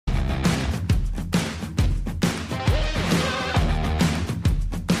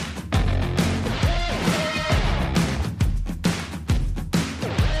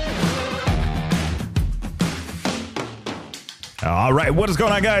All right, what is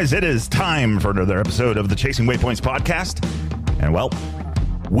going on, guys? It is time for another episode of the Chasing Waypoints podcast. And, well,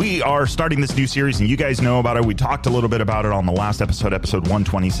 we are starting this new series, and you guys know about it. We talked a little bit about it on the last episode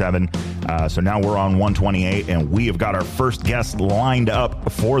 127. So now we're on 128, and we have got our first guest lined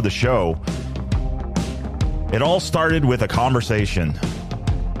up for the show. It all started with a conversation.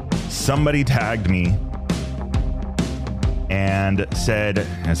 Somebody tagged me and said,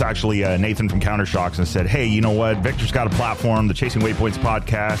 it's actually Nathan from Countershocks, and said, hey, you know what? Victor's got a platform, the Chasing Waypoints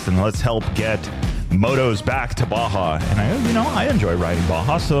podcast, and let's help get motos back to Baja. And I enjoy riding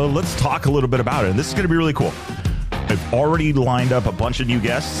Baja, so let's talk a little bit about it. And this is going to be really cool. I've already lined up a bunch of new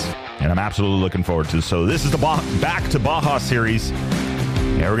guests, and I'm absolutely looking forward to it. So this is the Back to Baja series.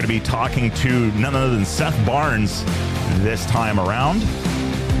 Yeah, we're going to be talking to none other than Seth Barnes this time around.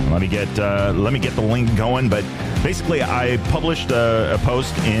 Let me get the link going, but basically I published a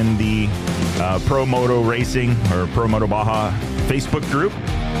post in the Pro Moto Racing or Pro Moto Baja Facebook group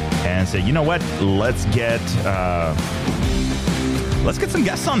and said, you know what, let's get some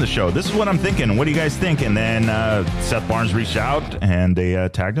guests on the show. This is what I'm thinking. What do you guys think? And then Seth Barnes reached out and they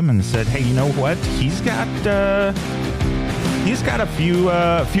tagged him and said, hey, you know what, he's got a few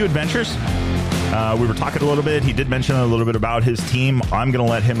adventures. We were talking a little bit. He did mention a little bit about his team. I'm going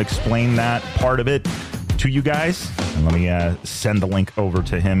to let him explain that part of it to you guys. And let me send the link over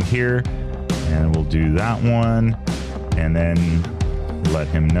to him here. And we'll do that one. And then let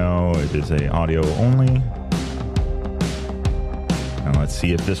him know it is a audio only. And let's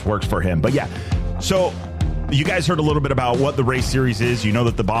see if this works for him. But yeah, so you guys heard a little bit about what the race series is. You know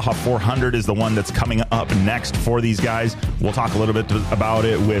that the Baja 400 is the one that's coming up next for these guys. We'll talk a little bit about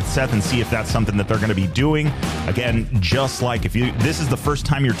it with Seth and see if that's something that they're going to be doing. Again, just like this is the first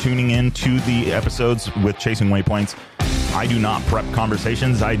time you're tuning in to the episodes with Chasing Waypoints, I do not prep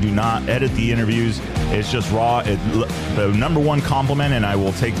conversations. I do not edit the interviews. It's just raw. The number one compliment, and I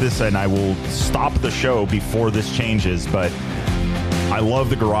will take this and I will stop the show before this changes, but I love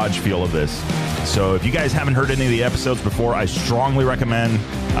the garage feel of this. So if you guys haven't heard any of the episodes before, I strongly recommend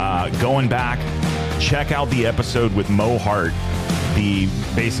going back, check out the episode with Mo Hart,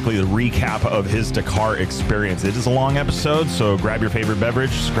 basically the recap of his Dakar experience. It is a long episode, so grab your favorite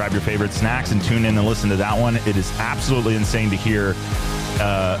beverage, grab your favorite snacks, and tune in and listen to that one. It is absolutely insane to hear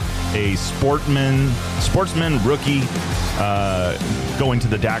a sportsman rookie going to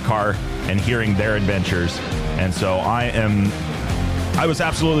the Dakar and hearing their adventures. And so I was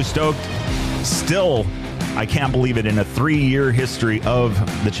absolutely stoked. Still, I can't believe it. In a 3-year history of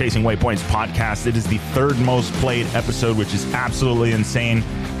the Chasing Waypoints podcast, it is the third most played episode, which is absolutely insane,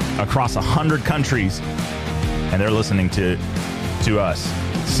 across 100 countries, and they're listening to us.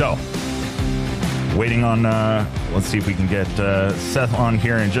 So, waiting on, let's see if we can get Seth on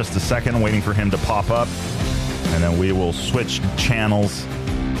here in just a second, waiting for him to pop up, and then we will switch channels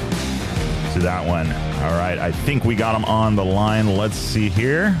to that one. All right, I think we got him on the line. Let's see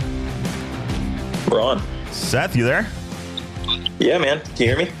here. We're on. Seth, you there? Yeah, man. Can you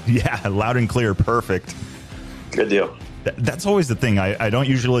hear me? Yeah, loud and clear. Perfect. Good deal. That's always the thing. I don't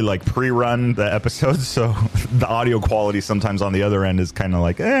usually like pre-run the episodes, so the audio quality sometimes on the other end is kind of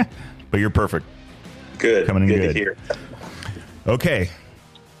like, but you're perfect. Good. Coming in good. To hear. Okay.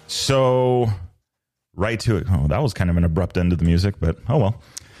 So, right to it. Oh, that was kind of an abrupt end to the music, but oh well.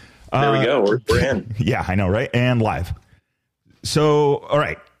 There we go. We're in. Yeah, I know, right? And live. So, all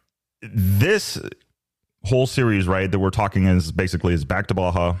right. This whole series, right, that we're talking is Back to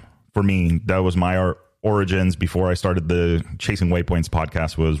Baja. For me, that was my origins before I started the Chasing Waypoints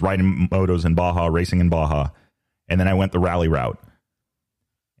podcast, was riding motos in Baja, racing in Baja. And then I went the rally route.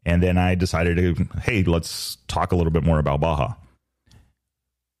 And then I decided to, hey, let's talk a little bit more about Baja.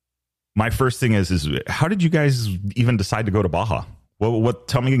 My first thing is how did you guys even decide to go to Baja?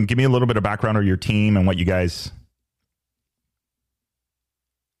 Tell me, give me a little bit of background on your team and what you guys...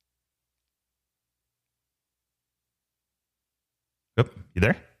 Oh, you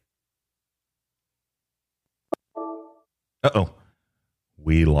there? Uh-oh.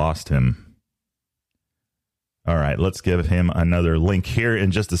 We lost him. All right, let's give him another link here in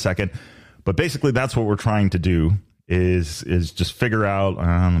just a second. But basically, that's what we're trying to do is just figure out...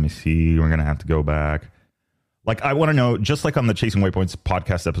 let me see. We're going to have to go back. Like, I want to know, just like on the Chasing Waypoints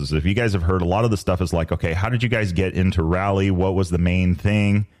podcast episodes, if you guys have heard, a lot of the stuff is like, okay, how did you guys get into rally? What was the main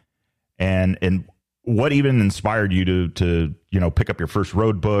thing? And what even inspired you to pick up your first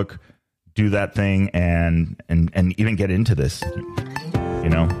road book, do that thing, and even get into this?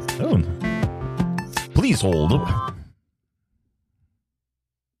 Oh, please hold.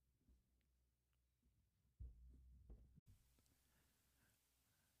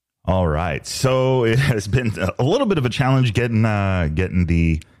 All right. right. So it has been a little bit of a challenge getting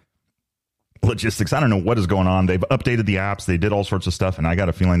the logistics. I don't know what is going on. They've updated the apps. They did all sorts of stuff, and I got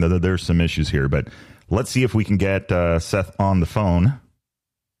a feeling that there's some issues here. But let's see if we can get Seth on the phone.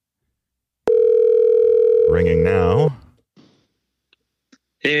 Ringing now.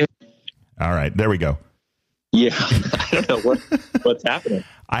 Hey. All right, there we go. Yeah, I don't know what's happening.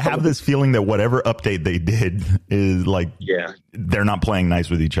 I have this feeling that whatever update they did is like, they're not playing nice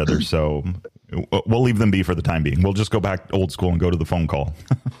with each other. So we'll leave them be for the time being. We'll just go back old school and go to the phone call.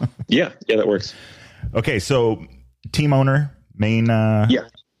 Yeah, that works. Okay, so team owner, main.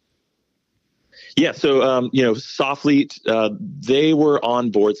 Yeah. So, Sofleet, they were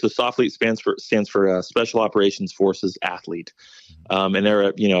on board. So Sofleet stands for Special Operations Forces Athlete. And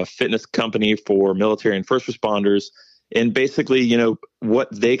they're a fitness company for military and first responders. And basically, what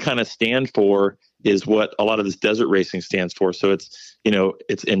they kind of stand for is what a lot of this desert racing stands for. So it's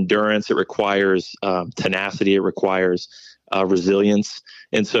endurance. It requires tenacity. It requires resilience.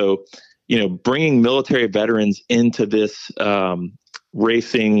 And so, bringing military veterans into this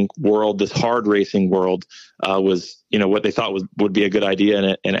racing world, this hard racing world, was what they thought would be a good idea,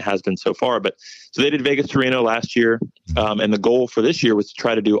 and it has been so far. But so they did Vegas to Reno last year, and the goal for this year was to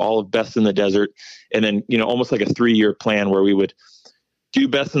try to do all of Best in the Desert, and then almost like a 3-year plan where we would do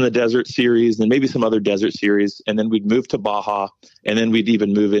Best in the Desert series and maybe some other desert series, and then we'd move to Baja, and then we'd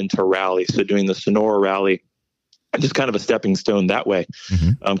even move into rally, so doing the Sonora Rally. Just kind of a stepping stone that way.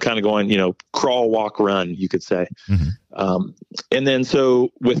 Kind of going, crawl, walk, run, you could say. And then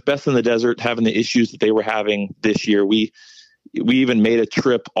so with Best in the Desert having the issues that they were having this year, we even made a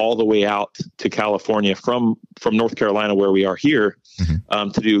trip all the way out to California from North Carolina, where we are here,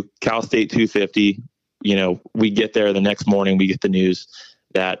 to do Cal State 250. We get there the next morning, we get the news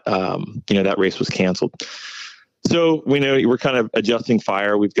that, that race was canceled. So we know we're kind of adjusting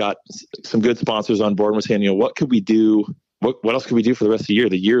fire. We've got some good sponsors on board. We're saying, what could we do? What else could we do for the rest of the year?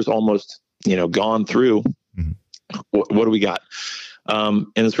 The year's almost, gone through. What do we got? And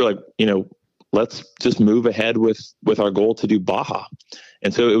it's really like, let's just move ahead with our goal to do Baja.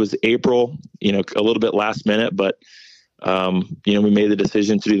 And so it was April, a little bit last minute, but, we made the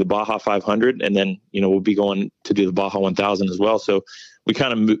decision to do the Baja 500, and then, we'll be going to do the Baja 1000 as well. So we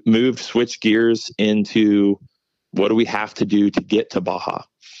kind of switched gears into, what do we have to do to get to Baja?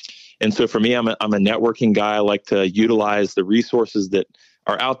 And so for me, I'm a networking guy. I like to utilize the resources that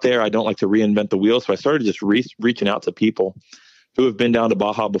are out there. I don't like to reinvent the wheel. So I started just reaching out to people who have been down to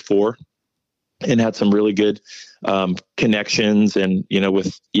Baja before and had some really good connections, and,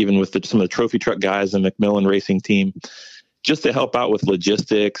 with some of the trophy truck guys and Macmillan Racing team, just to help out with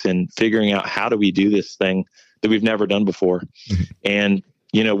logistics and figuring out how do we do this thing that we've never done before. And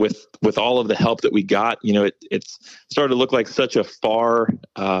with all of the help that we got, it's started to look like such a far,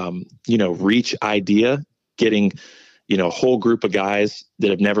 reach idea, getting, a whole group of guys that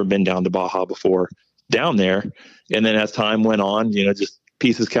have never been down to Baja before down there. And then as time went on, just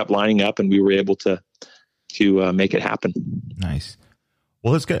pieces kept lining up, and we were able to make it happen. Nice.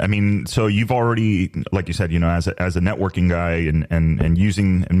 Well, that's good. I mean, so you've already, like you said, as a networking guy and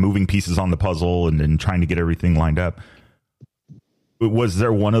using and moving pieces on the puzzle and trying to get everything lined up. Was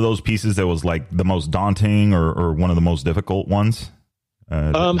there one of those pieces that was like the most daunting or one of the most difficult ones?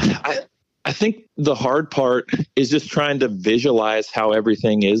 I think the hard part is just trying to visualize how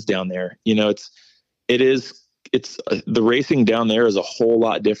everything is down there. It's the racing down there is a whole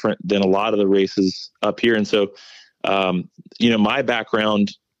lot different than a lot of the races up here. And so, my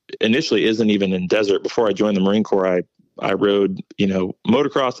background initially isn't even in desert. Before I joined the Marine Corps, I rode,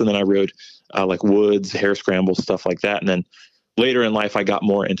 motocross, and then I rode like woods, hare scrambles, stuff like that. And then later in life, I got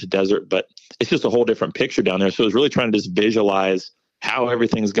more into desert, but it's just a whole different picture down there. So I was really trying to just visualize how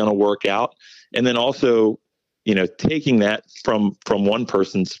everything's going to work out. And then also, taking that from one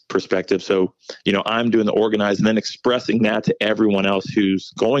person's perspective. So, I'm doing the organized and then expressing that to everyone else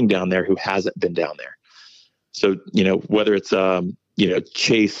who's going down there who hasn't been down there. So, whether it's,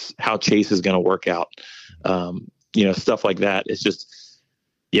 Chase, how Chase is going to work out, stuff like that. It's just,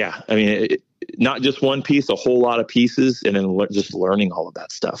 I mean, not just one piece, a whole lot of pieces, and then just learning all of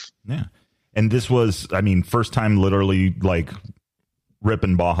that stuff. Yeah. And this was, first time literally like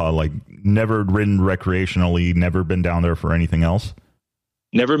ripping Baja, like never ridden recreationally, never been down there for anything else.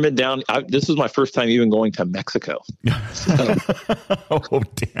 Never been down. This is my first time even going to Mexico. So, oh,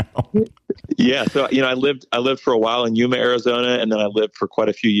 damn. Yeah. So, I lived for a while in Yuma, Arizona, and then I lived for quite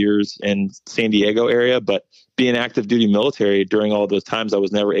a few years in San Diego area, but being active duty military during all of those times, I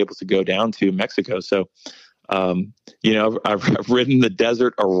was never able to go down to Mexico. So, I've ridden the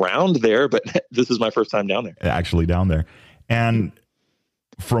desert around there, but this is my first time down there. Actually down there. And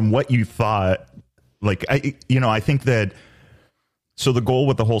from what you thought, like, I think that, so the goal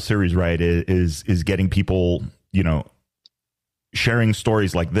with the whole series, right, is getting people, sharing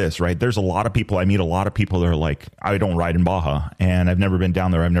stories like this, right? There's a lot of people, I meet a lot of people that are like, I don't ride in Baja, and I've never been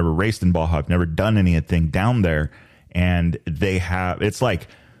down there. I've never raced in Baja. I've never done anything down there. And it's like,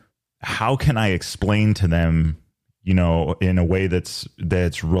 how can I explain to them, in a way that's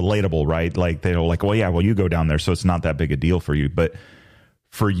relatable, right? Like, they're like, well, yeah, well, you go down there, so it's not that big a deal for you. But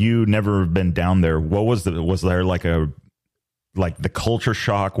for you, never been down there, was there like the culture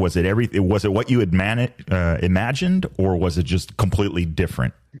shock? Was it everything? Was it what you had imagined, or was it just completely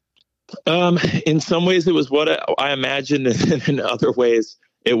different? In some ways it was what I imagined, and in other ways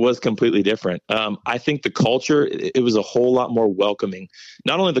it was completely different. I think the culture, it was a whole lot more welcoming.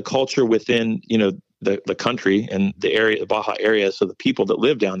 Not only the culture within, the country and the area, the Baja area, so the people that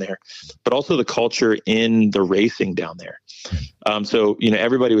live down there, but also the culture in the racing down there. So,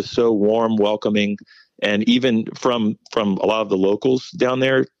 everybody was so warm, welcoming, and even from a lot of the locals down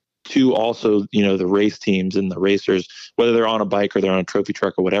there to also, the race teams and the racers, whether they're on a bike or they're on a trophy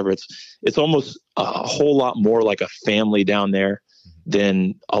truck or whatever, it's almost a whole lot more like a family down there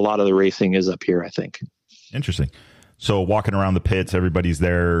than a lot of the racing is up here, I think. Interesting. So walking around the pits, everybody's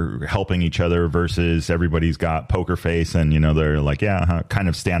there helping each other versus everybody's got poker face and, they're like, kind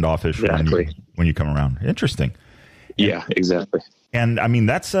of standoffish exactly. when you come around. Interesting. Yeah, exactly. And I mean,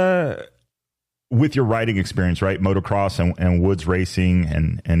 that's with your riding experience, right? Motocross and woods racing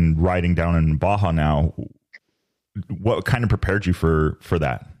and riding down in Baja now, what kind of prepared you for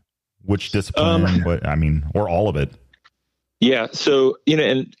that? Which discipline, or all of it? Yeah. So,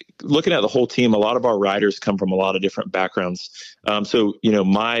 and looking at the whole team, a lot of our riders come from a lot of different backgrounds. So,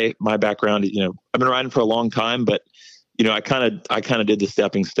 my background, I've been riding for a long time, but, I kind of did the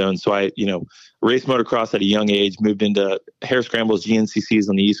stepping stone. So I, raced motocross at a young age, moved into hare scrambles, GNCCs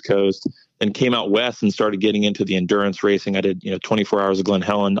on the East Coast, and came out west and started getting into the endurance racing. I did, 24 hours of Glen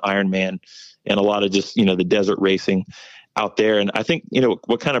Helen, Ironman, and a lot of just, the desert racing out there. And I think,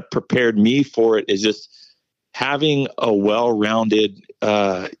 what kind of prepared me for it is just having a well-rounded,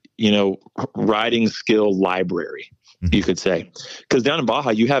 riding skill library, you could say. Because down in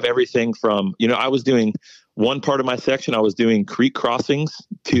Baja, you have everything from, I was doing one part of my section, I was doing creek crossings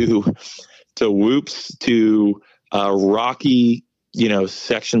to whoops to rocky,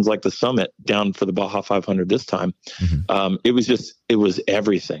 sections like the summit down for the Baja 500 this time. It was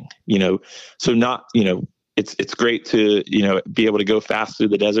everything, so not, it's great to, be able to go fast through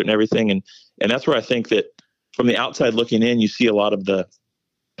the desert and everything. And that's where I think that from the outside looking in, you see a lot of the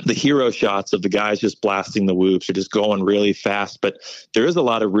hero shots of the guys just blasting the whoops or just going really fast. But there is a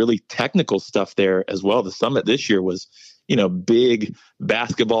lot of really technical stuff there as well. The summit this year was, big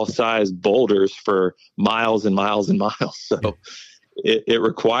basketball sized boulders for miles and miles and miles. So it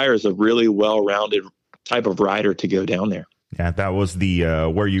requires a really well-rounded type of rider to go down there. Yeah, that was the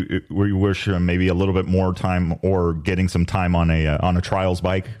where you wish maybe a little bit more time or getting some time on a trials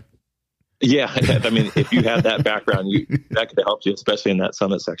bike. Yeah, I mean, if you had that background, that could help you, especially in that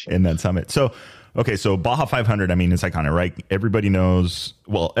summit section. In that summit. So, okay, so Baja 500, I mean, it's iconic, right? Everybody knows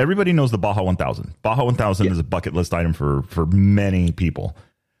the Baja 1000. Baja 1000 is a bucket list item for many people.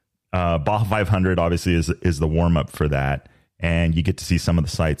 Baja 500 obviously is the warm up for that, and you get to see some of the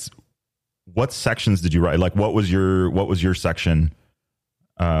sites. What sections did you ride? Like, what was your section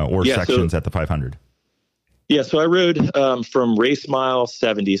sections at the 500? Yeah, so I rode from race mile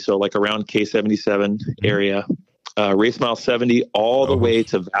 70, so like around K77 area, race mile 70 all the way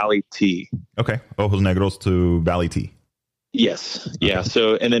to Valley T. Okay, Ojos Negros to Valley T. Yes, yeah.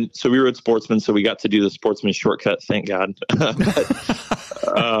 So we rode Sportsman, so we got to do the Sportsman shortcut, thank God. But,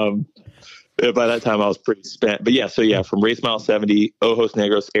 by that time I was pretty spent. But yeah, from race mile 70, Ojos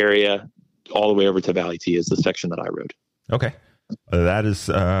Negros area, all the way over to Valley T is the section that I rode. Okay. That is,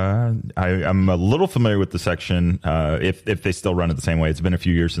 I'm a little familiar with the section, if they still run it the same way. It's been a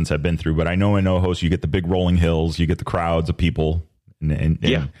few years since I've been through, but I know in Ojos you get the big rolling hills, you get the crowds of people, and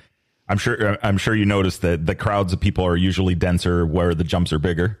yeah. I'm sure you noticed that the crowds of people are usually denser where the jumps are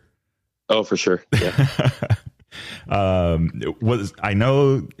bigger. Oh, for sure. Yeah.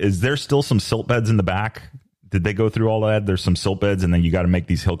 Is there still some silt beds in the back? Did they go through all that? There's some silt beds, and then you got to make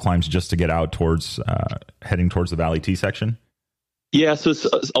these hill climbs just to get out towards heading towards the Valley T section. Yeah, so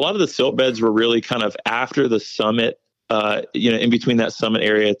a lot of the silt beds were really kind of after the summit, in between that summit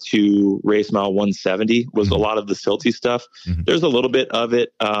area to race mile 170 was a lot of the silty stuff. Mm-hmm. There's a little bit of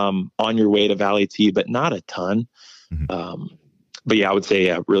it on your way to Valley T, but not a ton. Mm-hmm. But yeah, I would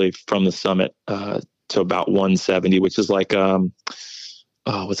say, really from the summit to about 170, which is like,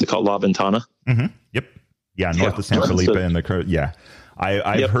 what's it called? La Ventana. Mm-hmm. Yep. Yeah, north of San Felipe and the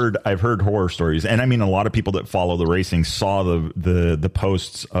I've heard horror stories, and I mean, a lot of people that follow the racing saw the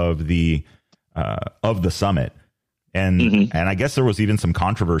posts of the summit. And I guess there was even some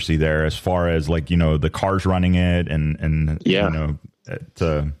controversy there as far as like, the cars running it and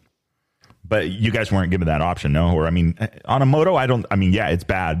but you guys weren't given that option, no? Or I mean, on a moto, it's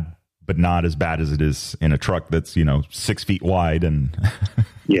bad, but not as bad as it is in a truck that's 6 feet wide and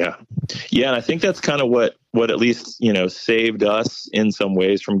yeah. And I think that's kind of what at least saved us in some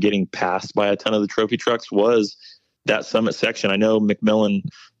ways from getting passed by a ton of the trophy trucks was that summit section. I know the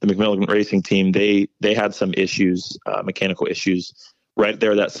McMillan Racing team, they had some issues, mechanical issues right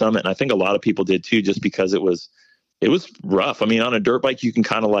there at that summit. And I think a lot of people did too, just because it was rough. I mean, on a dirt bike, you can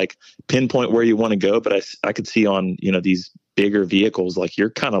kind of like pinpoint where you want to go, but I could see on, these bigger vehicles, like you're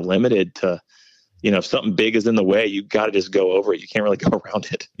kind of limited to, if something big is in the way, you got to just go over it. You can't really go around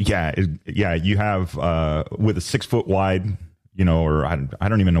it. Yeah. You have, with a 6 foot wide, or I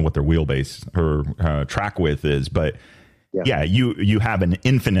don't even know what their wheelbase or track width is, but you have an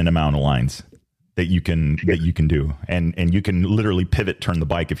infinite amount of lines that you can do, and you can literally pivot, turn the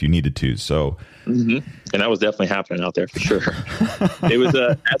bike if you needed to. So, and that was definitely happening out there for sure. It was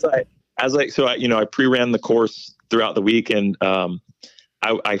I pre-ran the course throughout the week, and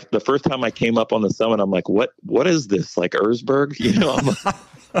I the first time I came up on the summit, I'm like, what is this, like Erzberg?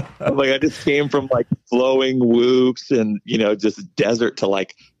 I'm like, I just came from like flowing whoops and, just desert to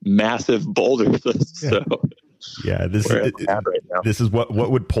like massive boulders. So yeah, this is what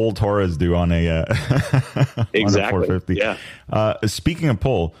would Pol Torres do on a, exactly. On a 450. Yeah. Speaking of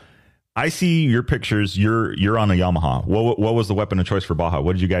Pol, I see your pictures. You're on a Yamaha. What was the weapon of choice for Baja?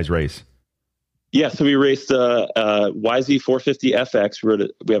 What did you guys race? Yeah, so we raced YZ 450 FX.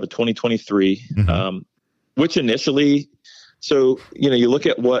 We have a 2023, which initially, so you look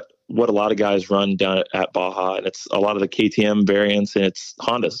at what a lot of guys run down at Baja, and it's a lot of the KTM variants, and it's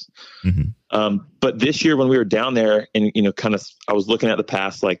Hondas. But this year when we were down there, and I was looking at the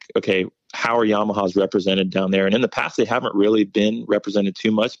past, like, okay, how are Yamahas represented down there? And in the past, they haven't really been represented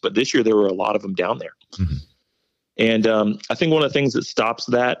too much, but this year there were a lot of them down there. And I think one of the things that stops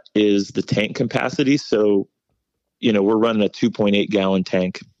that is the tank capacity. So, we're running a 2.8 gallon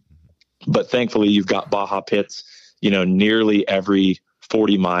tank, but thankfully you've got Baja pits, nearly every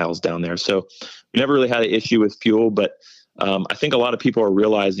 40 miles down there. So we never really had an issue with fuel, but I think a lot of people are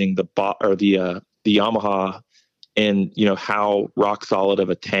realizing the Yamaha and, how rock solid of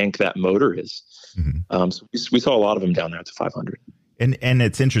a tank that motor is. So we saw a lot of them down there at the 500. And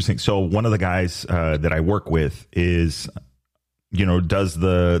it's interesting. So one of the guys that I work with is, does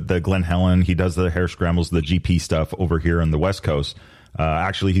the Glen Helen. He does the hair scrambles, the GP stuff over here on the West Coast.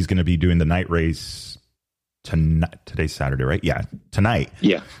 Actually, he's going to be doing the night race tonight. Today's Saturday, right? Yeah, tonight.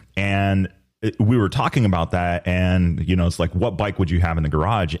 Yeah. And we were talking about that, and it's like, what bike would you have in the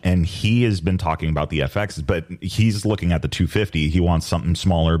garage? And he has been talking about the FX, but he's looking at the 250. He wants something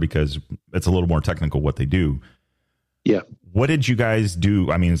smaller because it's a little more technical what they do. Yeah. What did you guys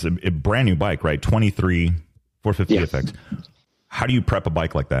do? I mean, it's a brand new bike, right? 23 450 FX. How do you prep a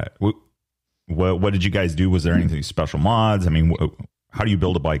bike like that? What did you guys do? Was there anything special mods? I mean, how do you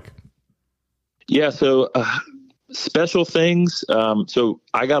build a bike? Yeah. So special things. So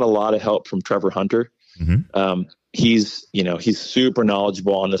I got a lot of help from Trevor Hunter. He's super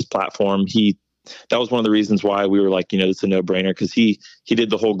knowledgeable on this platform. That was one of the reasons why we were like, it's a no-brainer, because he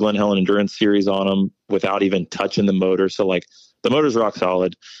did the whole Glen Helen Endurance series on them without even touching the motor. So like the motor's rock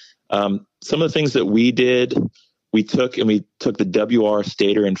solid. Some of the things that we did, we took the WR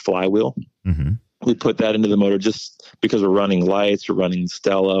stator and flywheel. We put that into the motor just because we're running lights, we're running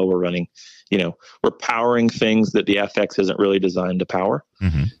Stella, we're running, we're powering things that the FX isn't really designed to power.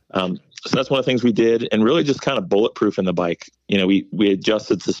 So that's one of the things we did, and really just kind of bulletproof in the bike. We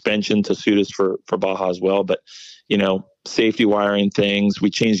adjusted suspension to suit us for Baja as well, but, safety wiring things.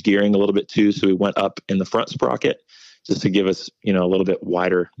 We changed gearing a little bit too. So we went up in the front sprocket just to give us, a little bit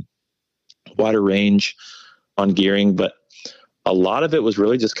wider range on gearing. But a lot of it was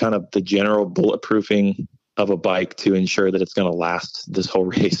really just kind of the general bulletproofing of a bike to ensure that it's going to last this whole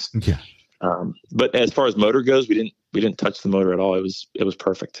race. Yeah. But as far as motor goes, we didn't touch the motor at all. It was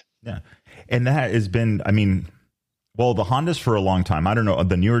perfect. Yeah. And that has been, I mean, well, the Hondas for a long time, I don't know,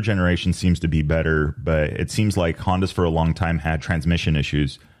 the newer generation seems to be better, but it seems like Hondas for a long time had transmission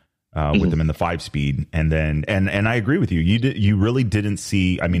issues with them in the 5-speed. And then, and I agree with you. You really didn't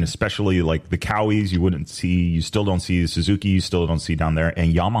see, I mean, especially like the Cowies, you still don't see Suzuki, you still don't see down there.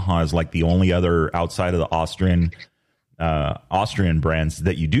 And Yamaha is like the only other outside of the Austrian brands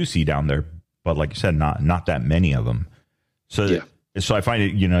that you do see down there. But like you said, not that many of them. So, So I find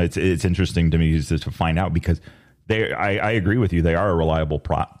it, it's interesting to me to find out, because I agree with you. They are a reliable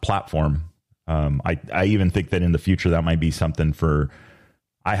platform. I even think that in the future that might be something for.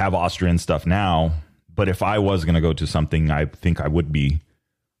 I have Austrian stuff now, but if I was going to go to something, I think I would be,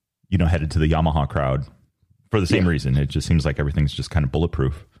 headed to the Yamaha crowd for the same reason. It just seems like everything's just kind of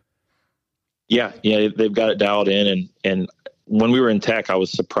bulletproof. Yeah, they've got it dialed in, and when we were in tech, I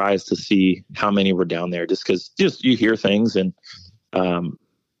was surprised to see how many were down there, just because you hear things, and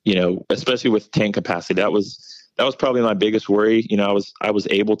especially with tank capacity, that was probably my biggest worry. I was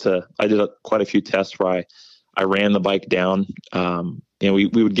able to. I did quite a few tests where I ran the bike down. We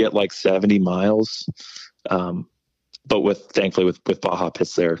would get like 70 miles, but thankfully with Baja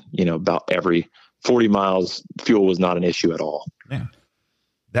pits there, about every 40 miles, fuel was not an issue at all. Yeah.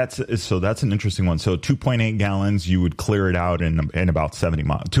 That's an interesting one. So 2.8 gallons, you would clear it out in about 70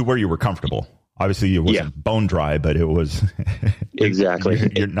 miles to where you were comfortable. Obviously, it wasn't bone dry, but it was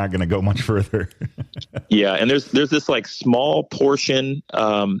exactly. You're not going to go much further. Yeah, and there's this like small portion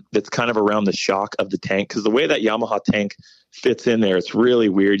that's kind of around the shock of the tank, because the way that Yamaha tank fits in there, it's really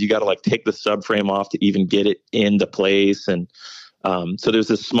weird. You got to like take the subframe off to even get it into place, and so there's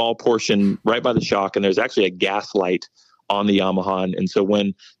this small portion right by the shock, and there's actually a gas light on the Yamaha. And so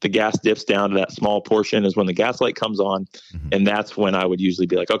when the gas dips down to that small portion is when the gas light comes on. Mm-hmm. And that's when I would usually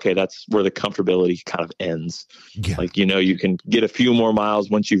be like, okay, that's where the comfortability kind of ends. Yeah. Like, you can get a few more miles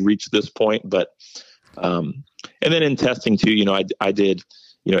once you reach this point. But, and then in testing too, I did,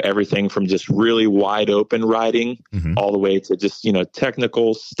 everything from just really wide open riding all the way to just,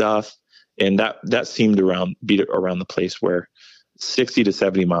 technical stuff. And that seemed to be around the place where 60 to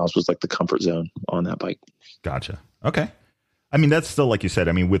 70 miles was like the comfort zone on that bike. Gotcha. Okay. I mean, that's still, like you said,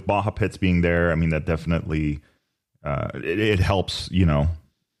 with Baja pits being there, that definitely, it helps,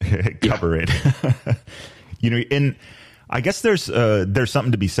 cover it, and I guess there's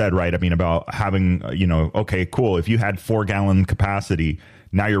something to be said, right? About having, okay, cool. If you had 4-gallon capacity,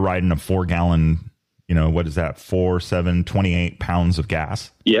 now you're riding a 4-gallon, what is that? 28 pounds of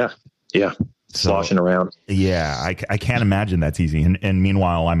gas. Yeah. Yeah. Sloshing around. Yeah. I can't imagine that's easy. And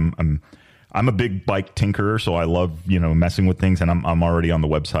meanwhile, I'm a big bike tinkerer, so I love, messing with things, and I'm already on the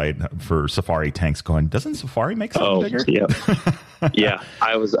website for Safari tanks going, doesn't Safari make something bigger? Yeah. Yeah.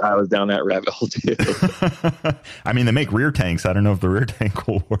 I was down that rabbit hole too. They make rear tanks. I don't know if the rear tank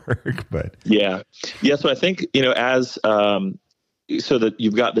will work, but yeah. Yeah. So I think, as, so that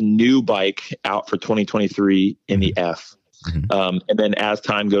you've got the new bike out for 2023 in the F. Mm-hmm. And then as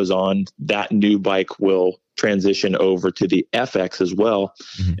time goes on, that new bike will transition over to the FX as well.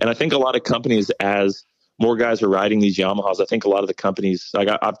 Mm-hmm. And I think a lot of companies, as more guys are riding these Yamahas, I think a lot of the companies,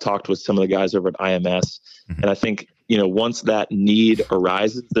 I've talked with some of the guys over at IMS, and I think, once that need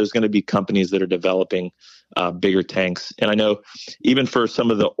arises, there's going to be companies that are developing bigger tanks. And I know even for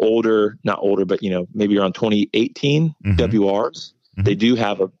some of the not older, but, maybe around 2018 WRs, they do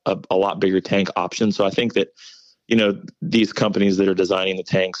have a lot bigger tank option. So I think that, these companies that are designing the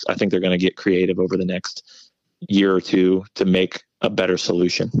tanks, I think they're going to get creative over the next year or two to make a better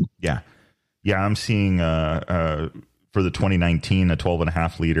solution. Yeah. Yeah. I'm seeing, for the 2019, a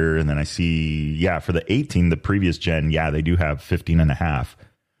 12.5 liter. And then I see, for the 18, the previous gen, they do have 15.5.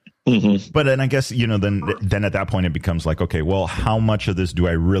 Mm-hmm. But then I guess, then at that point it becomes like, okay, well, how much of this do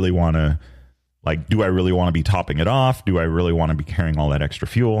I really want to, do I really want to be topping it off? Do I really want to be carrying all that extra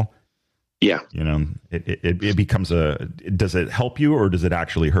fuel? Yeah. It becomes does it help you or does it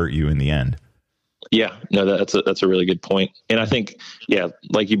actually hurt you in the end? Yeah, no, that's a really good point. And I think,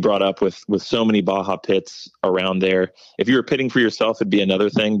 like you brought up with so many Baja pits around there, if you were pitting for yourself, it'd be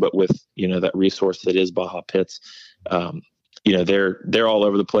another thing. But with, that resource that is Baja pits, they're all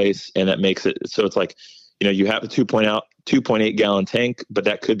over the place, and that makes it so it's like, you have a 2.8 gallon tank, but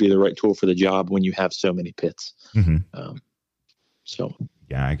that could be the right tool for the job when you have so many pits. Mm-hmm.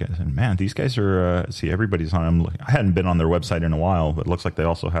 Yeah, I guess. And man, these guys are. See, everybody's on them. I hadn't been on their website in a while, but it looks like they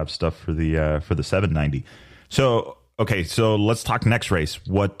also have stuff for the 790. So okay, so let's talk next race.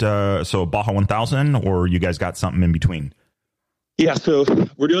 What? So Baja 1000, or you guys got something in between? Yeah, so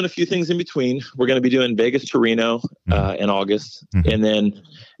we're doing a few things in between. We're going to be doing Vegas to Reno in August, and then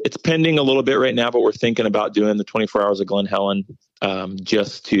it's pending a little bit right now, but we're thinking about doing the 24 Hours of Glen Helen,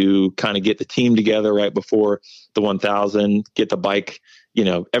 just to kind of get the team together right before the 1000, get the bike.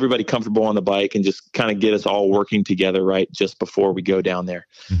 Everybody comfortable on the bike, and just kind of get us all working together right just before we go down there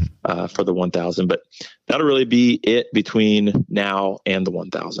for the 1000. But that'll really be it between now and the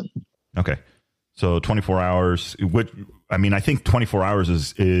 1000. Okay. So 24 hours, I think 24 hours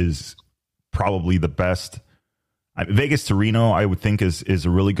is probably the best. Vegas to Reno, I would think is a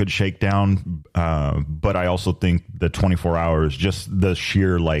really good shakedown. But I also think the 24 hours, just the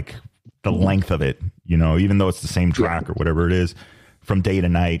sheer, the length of it, even though it's the same track or whatever it is, from day to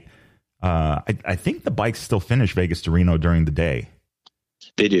night. I think the bikes still finish Vegas to Reno during the day.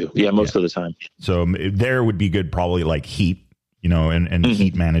 They do. Yeah, most of the time. So there would be good, probably like heat, and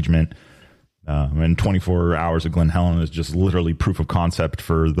heat management. And 24 hours of Glen Helen is just literally proof of concept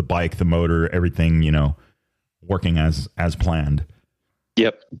for the bike, the motor, everything, working as planned.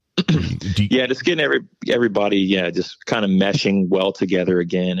 Yep. Just getting everybody, just kind of meshing well together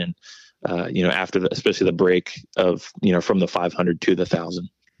again. And, after especially the break of, from the 500 to the 1,000.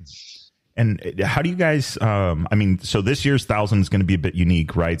 And how do you guys, so this year's 1,000 is going to be a bit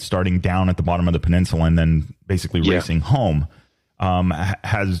unique, right? Starting down at the bottom of the peninsula and then basically racing home.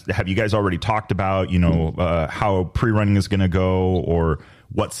 Have you guys already talked about, how pre-running is going to go, or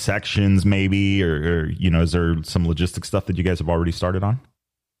what sections maybe, or is there some logistic stuff that you guys have already started on?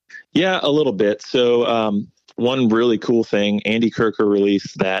 Yeah, a little bit. So, one really cool thing, Andy Kirker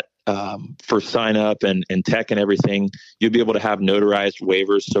released that, for sign up and tech and everything, you'll be able to have notarized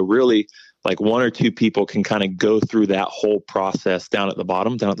waivers. So really, like one or two people can kind of go through that whole process down at the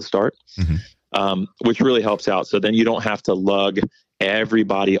bottom, down at the start, which really helps out. So then you don't have to lug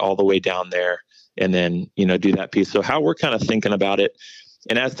everybody all the way down there and then, do that piece. So how we're kind of thinking about it,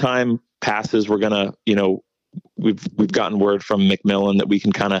 and as time passes, we're going to, we've gotten word from McMillan that we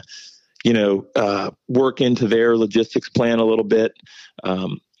can kind of, work into their logistics plan a little bit.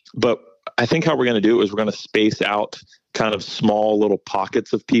 But I think how we're going to do it is we're going to space out kind of small little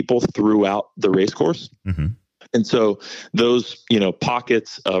pockets of people throughout the race course. And so those,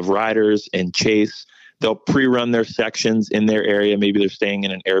 pockets of riders and chase, they'll pre-run their sections in their area. Maybe they're staying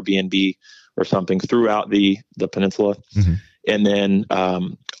in an Airbnb or something throughout the peninsula. And then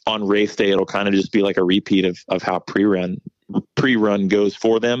on race day, it'll kind of just be like a repeat of how pre-run goes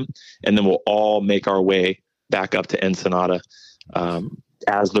for them. And then we'll all make our way back up to Ensenada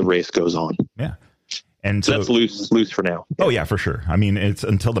as the race goes on. Yeah. And so that's loose for now. Oh yeah, for sure. I mean, it's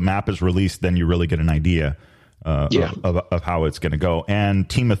until the map is released, then you really get an idea of how it's going to go. And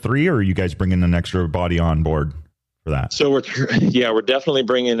team of 3, or are you guys bringing an extra body on board for that? So we're definitely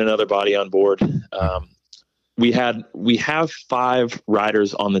bringing another body on board. We have 5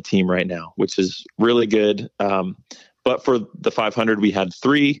 riders on the team right now, which is really good. But for the 500, we had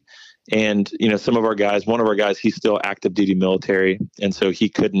 3. And, some of our guys, one of our guys, he's still active duty military. And so he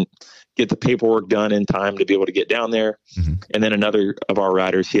couldn't get the paperwork done in time to be able to get down there. And then another of our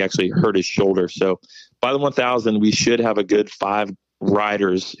riders, he actually hurt his shoulder. So by the 1,000, we should have a good 5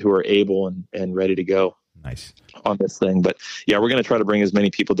 riders who are able and ready to go. Nice on this thing. But yeah, we're going to try to bring as many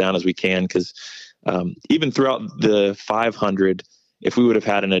people down as we can. Cause, even throughout the 500, if we would have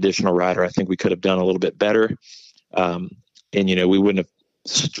had an additional rider, I think we could have done a little bit better. And, we wouldn't have,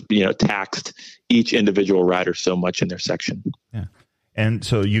 taxed each individual rider so much in their section. Yeah. And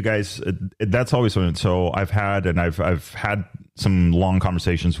so you guys, that's always something. So I've had some long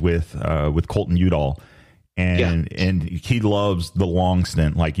conversations with Colton Udall, and he loves the long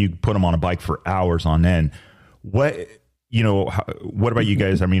stint. Like you put him on a bike for hours on end. What about you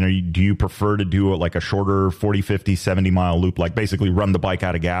guys? I mean, do you prefer to do like a shorter 40, 50, 70 mile loop, like basically run the bike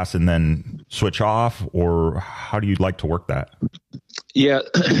out of gas and then switch off, or how do you like to work that? Yeah.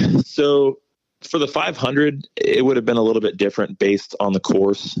 So for the 500, it would have been a little bit different based on the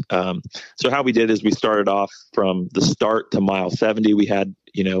course. So how we did is we started off from the start to mile 70. We had,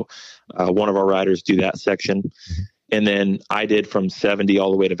 one of our riders do that section. And then I did from 70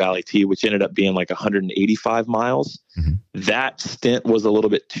 all the way to Valley T, which ended up being like 185 miles. That stint was a little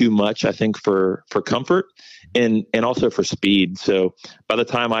bit too much, I think, for comfort and also for speed. So by the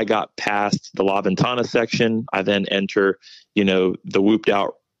time I got past the La Ventana section, I then enter, the whooped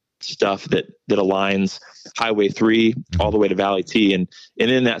out stuff that aligns Highway 3 all the way to Valley T. And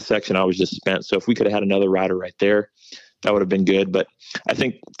in that section, I was just spent. So if we could have had another rider right there, that would have been good. But I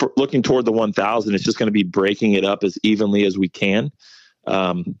think for looking toward the 1,000, it's just going to be breaking it up as evenly as we can. We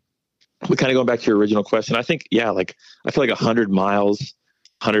kind of going back to your original question. I think, I feel like 100 miles,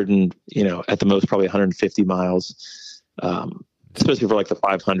 100 and, at the most probably 150 miles, especially for like the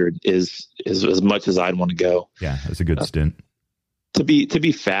 500 is as much as I'd want to go. Yeah. That's a good stint. To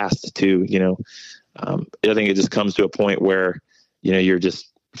be fast too, I think it just comes to a point where, you're just,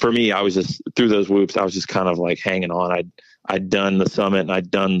 for me, I was just through those whoops. I was just kind of like hanging on. I'd done the summit and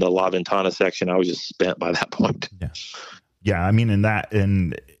I'd done the La Ventana section. I was just spent by that point. Yeah. I mean,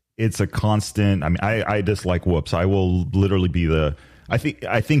 and it's a constant. I mean, I dislike whoops. I will literally be I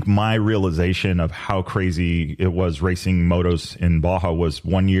think my realization of how crazy it was racing motos in Baja was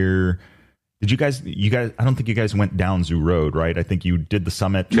one year Did you guys, I don't think you guys went down Zoo Road, right? I think you did the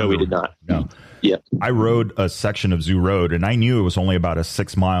summit. No, we did not. No. Yeah. I rode a section of Zoo Road, and I knew it was only about a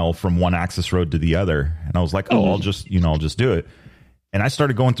 6 mile from one access road to the other. And I was like, I'll just do it. And I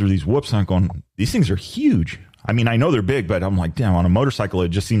started going through these whoops, and I'm going, these things are huge. I mean, I know they're big, but I'm like, damn, on a motorcycle, it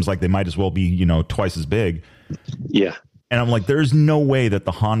just seems like they might as well be, twice as big. Yeah. And I'm like, there's no way that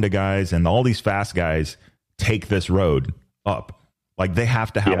the Honda guys and all these fast guys take this road up. Like, they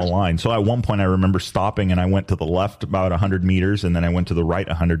have to have a line. So at one point I remember stopping, and I went to the left about 100 meters, and then I went to the right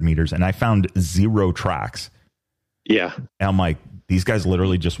 100 meters, and I found 0 tracks. Yeah. And I'm like, these guys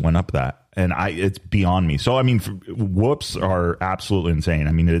literally just went up that. And it's beyond me. So, I mean, whoops are absolutely insane.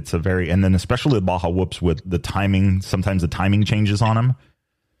 I mean, it's and then especially the Baja whoops with the timing, sometimes the timing changes on them.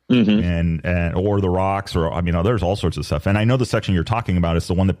 And or the rocks, or I mean, there's all sorts of stuff. And I know the section you're talking about is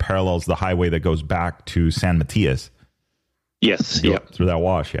the one that parallels the highway that goes back to San Matias. Yes. Yeah. Through that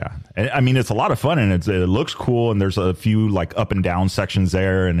wash. Yeah. And I mean, it's a lot of fun, and it looks cool. And there's a few like up and down sections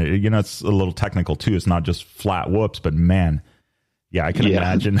there. And it's a little technical too. It's not just flat whoops, but man, yeah, I can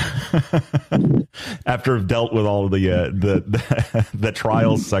imagine after I've dealt with all of the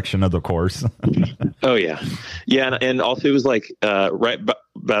trials section of the course. Oh yeah. Yeah. And also it was like, right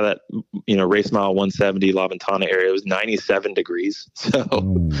by that, race mile 170 La Ventana area, it was 97 degrees.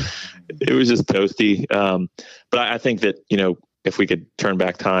 So it was just toasty. But I think that, if we could turn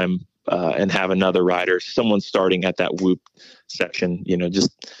back time, and have another rider, someone starting at that whoop section,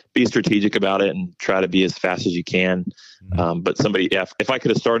 just be strategic about it and try to be as fast as you can. But somebody, if I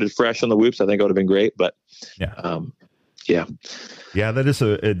could have started fresh on the whoops, I think it would have been great. But yeah,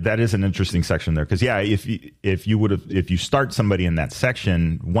 that is an interesting section there. Cause if you start somebody in that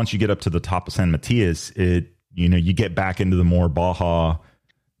section, once you get up to the top of San Matias, you get back into the more Baja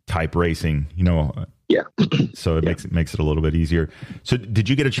type racing, Yeah. So it makes it a little bit easier. So did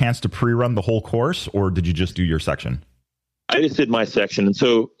you get a chance to pre-run the whole course, or did you just do your section? I just did my section. And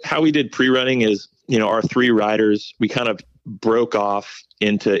so how we did pre-running is, our 3 riders, we kind of broke off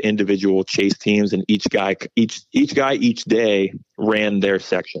into individual chase teams, and each guy each day ran their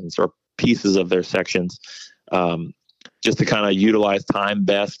sections or pieces of their sections, just to kind of utilize time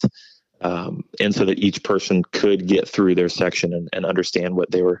best. And so that each person could get through their section and understand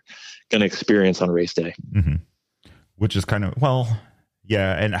what they were going to experience on race day. Which is kind of,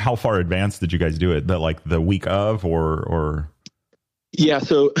 yeah. And how far advanced did you guys do it? Like the week of or? Yeah.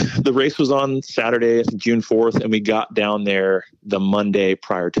 So the race was on Saturday, June 4th, and we got down there the Monday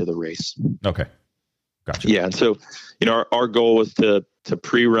prior to the race. Okay. Gotcha. Yeah. And so, our goal was to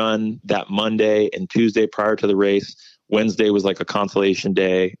pre-run that Monday and Tuesday prior to the race. Wednesday was like a consolation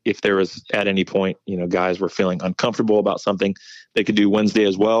day. If there was at any point, guys were feeling uncomfortable about something, they could do Wednesday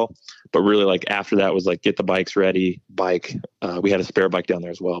as well. But really, like after that was like, get the bikes ready, we had a spare bike down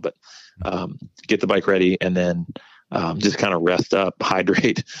there as well, but get the bike ready, and then just kind of rest up,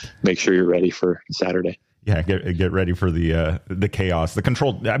 hydrate, make sure you're ready for Saturday. Yeah. Get ready for the chaos, the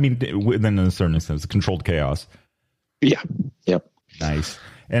controlled, I mean, within a certain extent, the controlled chaos. Yeah. Yep. Nice.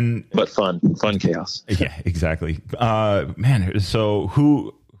 But fun chaos. Yeah, exactly. Man. So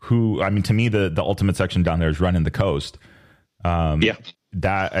who, I mean, to me, the ultimate section down there is running the coast.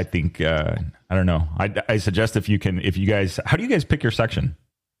 That I think, I don't know. I suggest if you guys, how do you guys pick your section?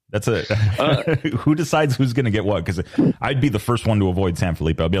 That's who decides who's going to get what? Cause I'd be the first one to avoid San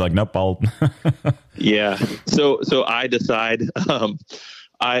Felipe. I'll be like, nope, Yeah. So I decide,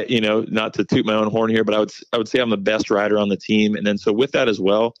 not to toot my own horn here, but I would say I'm the best rider on the team. And then, so with that as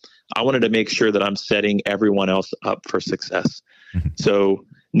well, I wanted to make sure that I'm setting everyone else up for success. So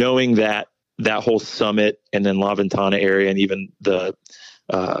knowing that whole summit and then La Ventana area, and even the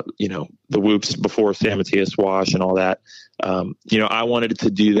whoops before San Matias wash and all that, I wanted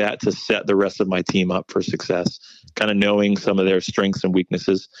to do that to set the rest of my team up for success, kind of knowing some of their strengths and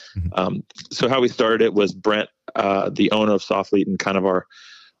weaknesses. So how we started it was Brent, the owner of Softlete and kind of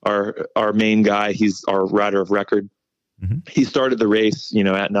our main guy. He's our rider of record. He started the race,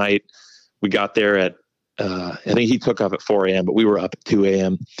 at night. We got there at, I think he took off at 4 a.m., but we were up at 2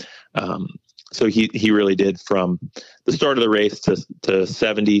 a.m. So he really did from the start of the race to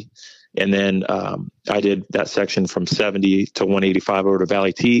 70. And then I did that section from 70 to 185 over to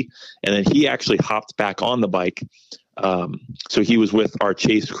Valley T. And then he actually hopped back on the bike. So he was with our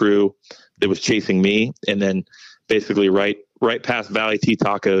chase crew that was chasing me. And then basically right past Valley T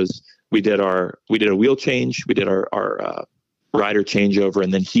Tacos, we did a wheel change. We did our rider changeover.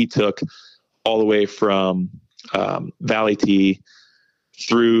 And then he took all the way from Valley T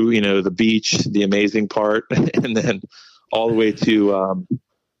through, the beach, the amazing part, and then all the way to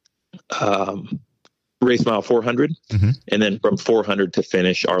race mile 400, and then from 400 to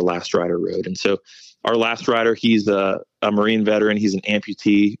finish our last rider road. And so our last rider, he's a Marine veteran. He's an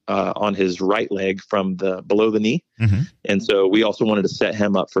amputee on his right leg from below the knee. And so we also wanted to set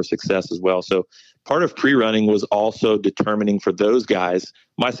him up for success as well. So part of pre-running was also determining for those guys.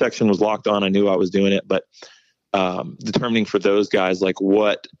 My section was locked on. I knew I was doing it, but determining for those guys, like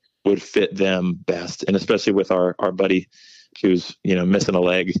what would fit them best. And especially with our buddy who's, missing a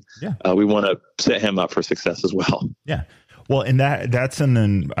leg, we want to set him up for success as well. Yeah. Well, and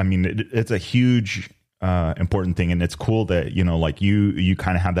it's a huge, important thing. And it's cool that, like you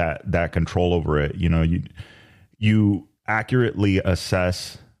kind of have that control over it. You accurately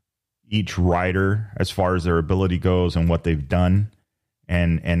assess each rider as far as their ability goes and what they've done,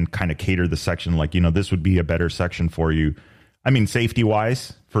 and kind of cater the section. Like, this would be a better section for you. I mean, safety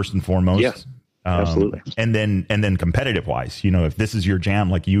wise, first and foremost. Yeah. Absolutely. And then competitive wise, if this is your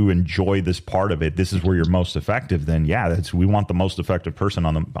jam, like you enjoy this part of it, this is where you're most effective, then we want the most effective person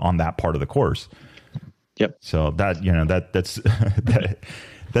on that part of the course. Yep. So that's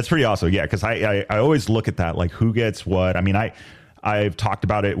that's pretty awesome. Yeah. Cause I always look at that, like who gets what. I mean, I've talked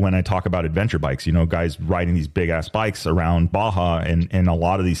about it when I talk about adventure bikes, guys riding these big ass bikes around Baja, and a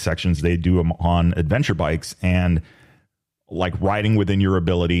lot of these sections, they do them on adventure bikes, and like riding within your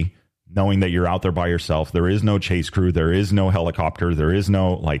ability, knowing that you're out there by yourself. There is no chase crew. There is no helicopter. There is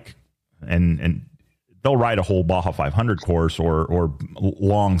no and they'll ride a whole Baja 500 course or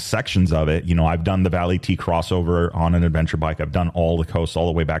long sections of it. I've done the Valley T crossover on an adventure bike. I've done all the coast all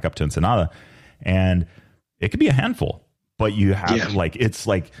the way back up to Ensenada, and it could be a handful, but you have it's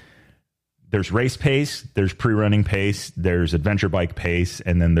like there's race pace, there's pre-running pace, there's adventure bike pace,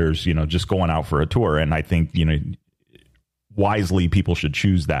 and then there's, just going out for a tour. And I think, wisely people should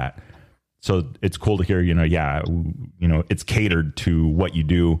choose that. So it's cool to hear, it's catered to what you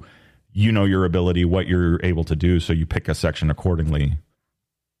do, your ability, what you're able to do. So you pick a section accordingly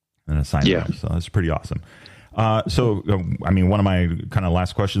and assign that. So that's pretty awesome. One of my kind of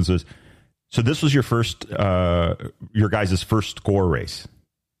last questions is, so this was your guys' first score race.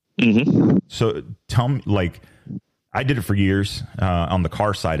 So tell me, like, I did it for years on the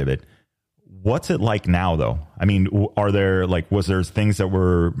car side of it. What's it like now, though? I mean, was there things that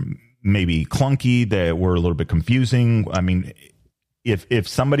were maybe clunky, that were a little bit confusing? I mean, if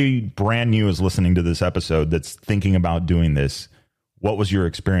somebody brand new is listening to this episode that's thinking about doing this, what was your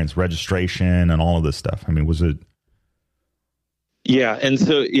experience, registration and all of this stuff? I mean, was it? Yeah. And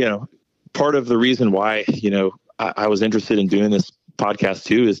so, part of the reason why, I was interested in doing this podcast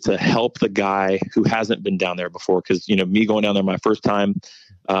too, is to help the guy who hasn't been down there before. Cause me going down there my first time,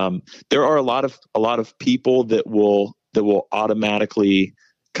 there are a lot of people that will automatically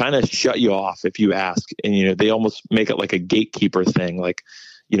kind of shut you off if you ask. And, they almost make it like a gatekeeper thing. Like,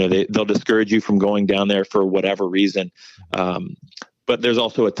 they'll discourage you from going down there for whatever reason. But there's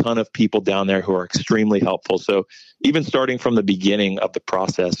also a ton of people down there who are extremely helpful. So even starting from the beginning of the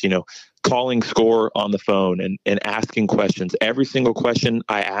process, calling SCORE on the phone and asking questions, every single question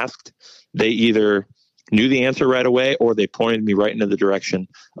I asked, they either knew the answer right away, or they pointed me right into the direction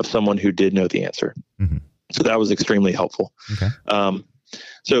of someone who did know the answer. So that was extremely helpful. Okay.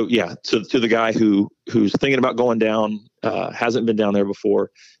 So to the guy who's thinking about going down, hasn't been down there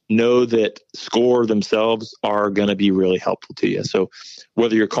before, know that SCORE themselves are going to be really helpful to you. So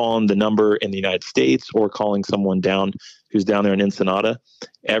whether you're calling the number in the United States or calling someone down who's down there in Ensenada,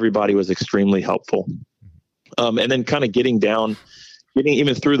 everybody was extremely helpful. And then kind of getting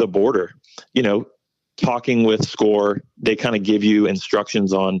even through the border, talking with SCORE, they kind of give you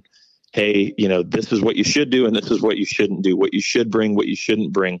instructions on, hey, this is what you should do and this is what you shouldn't do, what you should bring, what you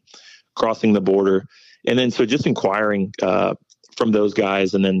shouldn't bring, crossing the border. And then so just inquiring from those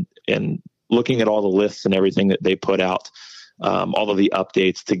guys, and looking at all the lists and everything that they put out, all of the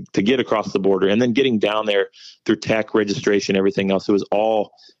updates to get across the border, and then getting down there through tech registration, everything else. It was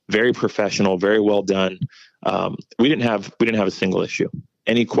all very professional, very well done. We didn't have a single issue.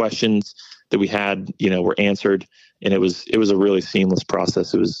 Any questions that we had, were answered, and it was a really seamless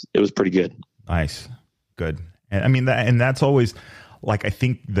process. It was pretty good. Nice. Good. And I mean, that's always, like, I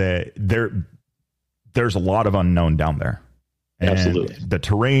think that there's a lot of unknown down there. And absolutely. The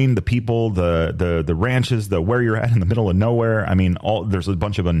terrain, the people, the ranches, where you're at in the middle of nowhere. I mean, there's a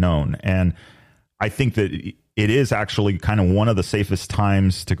bunch of unknown. And I think that it is actually kind of one of the safest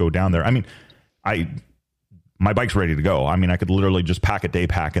times to go down there. I mean, my bike's ready to go. I mean, I could literally just pack a day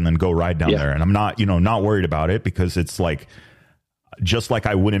pack and then go ride down there. And I'm not, not worried about it, because it's like, just like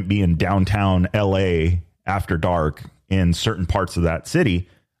I wouldn't be in downtown LA after dark in certain parts of that city,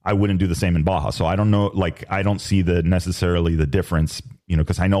 I wouldn't do the same in Baja. So I don't know, like, I don't see necessarily the difference,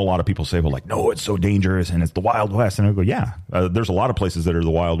 because I know a lot of people say, well, like, no, it's so dangerous and it's the Wild West. And I go, yeah, there's a lot of places that are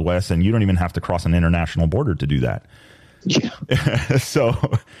the Wild West, and you don't even have to cross an international border to do that. Yeah.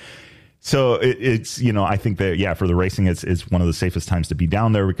 So it's, I think that, yeah, for the racing, it's one of the safest times to be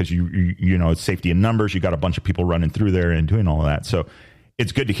down there because it's safety in numbers. You got a bunch of people running through there and doing all of that. So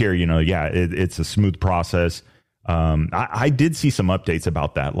it's good to hear, it's a smooth process. I did see some updates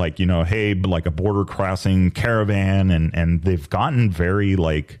about that, like, hey, like a border crossing caravan, and they've gotten very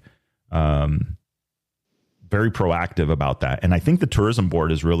very proactive about that. And I think the tourism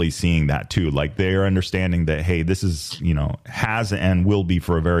board is really seeing that too. Like, they're understanding that, hey, this is, has and will be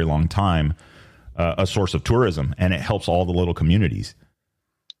for a very long time a source of tourism, and it helps all the little communities.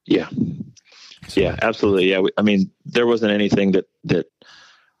 Yeah. So. Yeah, absolutely. Yeah. I mean, there wasn't anything that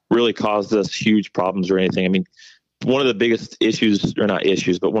really caused us huge problems or anything. I mean, one of the biggest issues, or not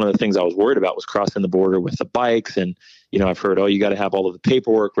issues, but one of the things I was worried about was crossing the border with the bikes. And, I've heard, you got to have all of the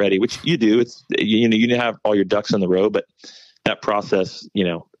paperwork ready, which you do. It's, you need to have all your ducks in the row, but that process,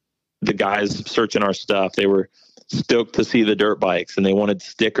 the guys searching our stuff, they were stoked to see the dirt bikes and they wanted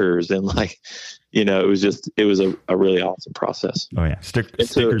stickers, and it was a really awesome process. Oh yeah.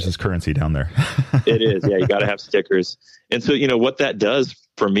 Stickers is currency down there. It is. Yeah. You got to have stickers. And so, what that does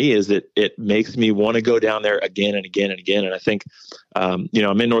for me is it makes me want to go down there again and again and again. And I think, I'm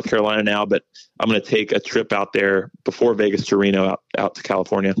in North Carolina now, but I'm going to take a trip out there before Vegas to Reno, out to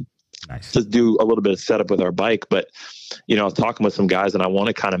California. Nice. To do a little bit of setup with our bike. But, I was talking with some guys, and I want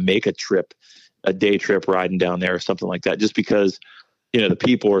to kind of make a day trip riding down there or something like that, just because, the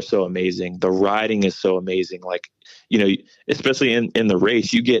people are so amazing. The riding is so amazing. Like, especially in the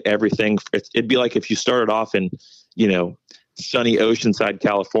race, you get everything. It'd be like if you started off in, sunny Oceanside,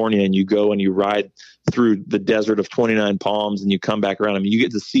 California, and you go and you ride through the desert of 29 Palms and you come back around. I mean, you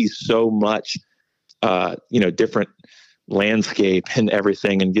get to see so much, different landscape and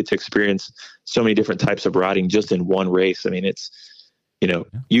everything, and get to experience so many different types of riding just in one race. I mean, it's,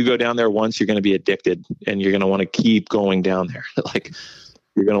 you go down there once, you're going to be addicted, and you're going to want to keep going down there. Like,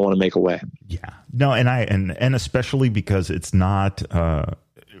 you're going to want to make a way. Yeah, no. And especially because it's not,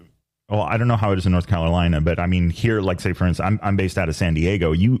 I don't know how it is in North Carolina, but I mean, here, like, say for instance, I'm based out of San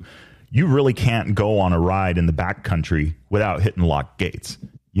Diego. You really can't go on a ride in the backcountry without hitting locked gates.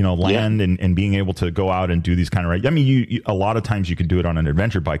 Land and being able to go out and do these kind of rides. I mean, you a lot of times you can do it on an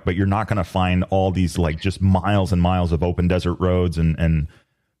adventure bike, but you're not going to find all these like just miles and miles of open desert roads, and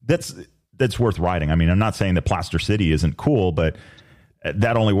that's worth riding. I mean, I'm not saying that Plaster City isn't cool, but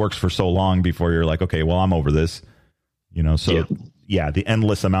that only works for so long before you're like, okay, well, I'm over this. So yeah, the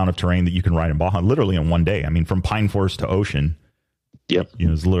endless amount of terrain that you can ride in Baja, literally in one day. I mean, from Pine Forest to Ocean,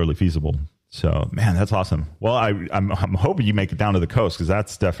 is literally feasible. So, man, that's awesome. Well, I'm hoping you make it down to the coast, because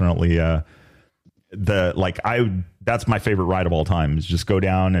that's definitely that's my favorite ride of all time, is just go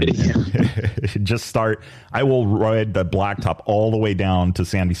down and just start. I will ride the blacktop all the way down to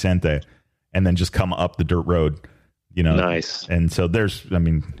San Vicente and then just come up the dirt road, Nice. And so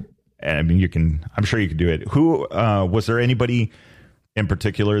I'm sure you can do it. Who, was there anybody in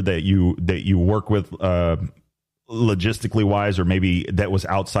particular that you work with, logistically wise, or maybe that was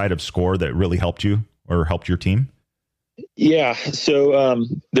outside of SCORE that really helped you or helped your team? Yeah. So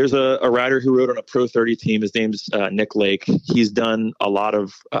there's a rider who rode on a Pro 30 team. His name's Nick Lake. He's done a lot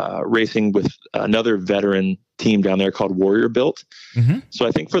of racing with another veteran team down there called Warrior Built. Mm-hmm. So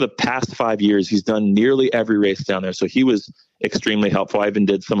I think for the past 5 years, he's done nearly every race down there. So he was extremely helpful. I even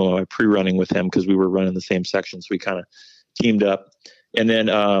did some of my pre-running with him because we were running the same section. So we kind of teamed up. And then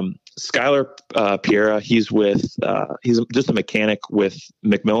Skylar Piera, he's just a mechanic with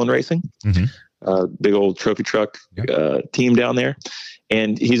McMillan Racing, big old trophy truck team down there.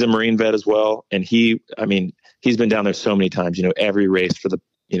 And he's a Marine vet as well. And he's been down there so many times, every race for the,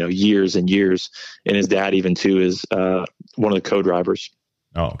 years and years. And his dad even too is one of the co-drivers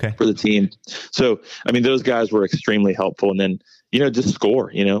for the team. So, those guys were extremely helpful. And then, just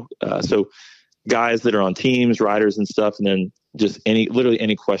SCORE, so guys that are on teams, riders and stuff. And then just literally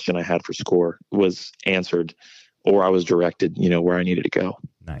any question I had for SCORE was answered, or I was directed, where I needed to go.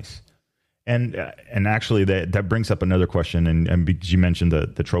 Nice. And actually that brings up another question. And because you mentioned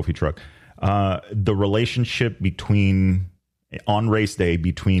the trophy truck, the relationship on race day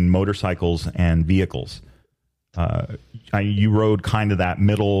between motorcycles and vehicles. You rode kind of that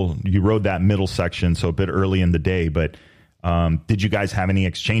middle section, so a bit early in the day, but did you guys have any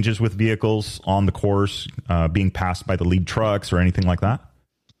exchanges with vehicles on the course, being passed by the lead trucks or anything like that?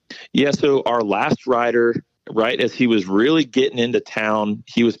 Yeah. So our last rider, right as he was really getting into town,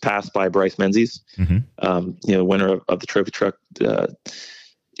 he was passed by Bryce Menzies, the winner of the trophy truck.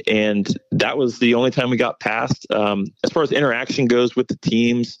 And that was the only time we got past. As far as interaction goes with the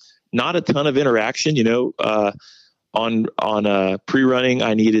teams, not a ton of interaction, on pre-running,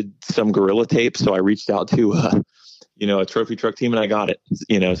 I needed some Gorilla tape. So I reached out to, a trophy truck team and I got it,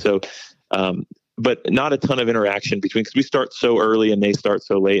 but not a ton of interaction because we start so early and they start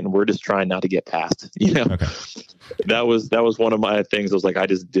so late and we're just trying not to get past, Okay. That was one of my things. I was like, I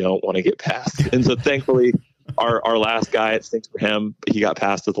just don't want to get past. And so thankfully our last guy, it stinks for him. He got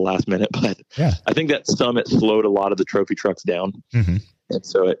past at the last minute, but yeah. I think that summit slowed a lot of the trophy trucks down. Mm-hmm. And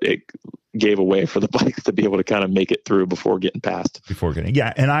so it gave a way for the bikes to be able to kind of make it through before getting past.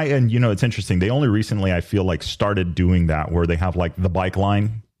 Yeah. And it's interesting. They only recently, I feel like, started doing that where they have like the bike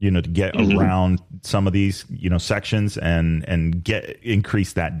line, to get mm-hmm. around some of these, sections and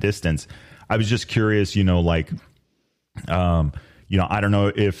increase that distance. I was just curious, I don't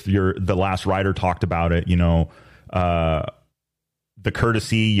know if the last rider talked about it, the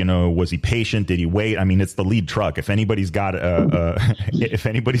courtesy, was he patient? Did he wait? I mean, it's the lead truck. If anybody's got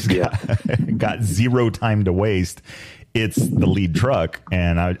got zero time to waste, it's the lead truck.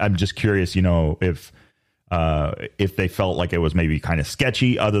 And I'm just curious, if they felt like it was maybe kind of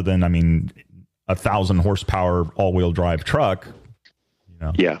sketchy, other than, 1,000 horsepower all-wheel drive truck.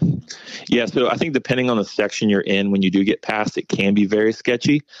 Yeah. So I think depending on the section you're in, when you do get past, it can be very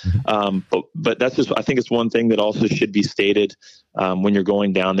sketchy. Mm-hmm. But that's just, I think it's one thing that also should be stated when you're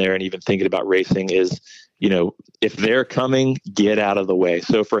going down there and even thinking about racing is, if they're coming, get out of the way.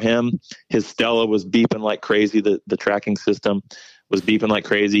 So for him, his Stella was beeping like crazy. The tracking system was beeping like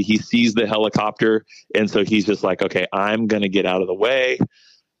crazy. He sees the helicopter. And so he's just like, okay, I'm going to get out of the way.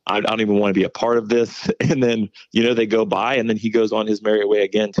 I don't even want to be a part of this. And then, they go by and then he goes on his merry way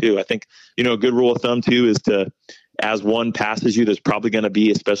again too. I think, a good rule of thumb too is as one passes you, there's probably going to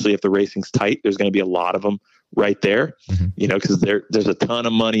be, especially if the racing's tight, there's going to be a lot of them right there, mm-hmm. Because there's a ton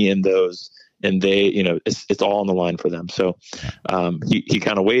of money in those and they, it's all on the line for them. So he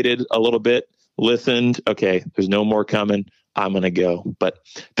kind of waited a little bit, listened. Okay, there's no more coming. I'm going to go. But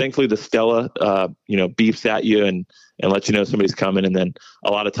thankfully the Stella, beeps at you and lets you know somebody's coming. And then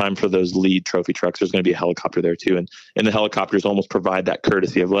a lot of time for those lead trophy trucks, there's going to be a helicopter there too. And the helicopters almost provide that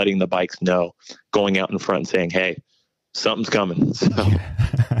courtesy of letting the bikes know, going out in front and saying, hey, something's coming. So.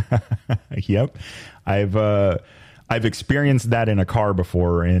 Yep. I've experienced that in a car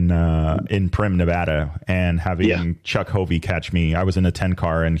before in Primm, Nevada, and having Chuck Hovey catch me. I was in a 10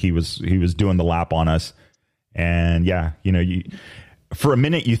 car and he was doing the lap on us. And for a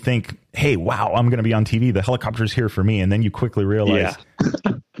minute you think, hey, wow, I'm going to be on TV. The helicopter's here for me. And then you quickly realize,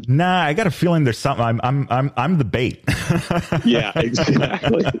 nah, I got a feeling there's something. I'm the bait. Yeah,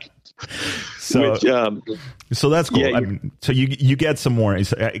 exactly. So that's cool. Yeah, so you get some more,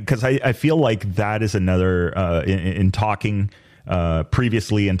 because I feel like that is another, in talking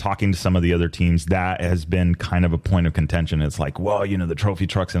previously and talking to some of the other teams, that has been kind of a point of contention. It's like, well, the trophy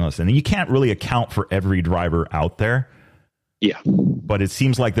trucks and this, and you can't really account for every driver out there. Yeah. But it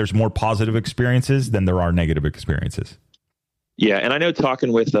seems like there's more positive experiences than there are negative experiences. Yeah. And I know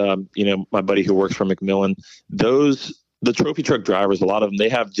talking with, my buddy who works for McMillan, the trophy truck drivers, a lot of them, they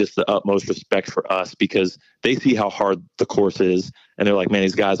have just the utmost respect for us because they see how hard the course is. And they're like, man,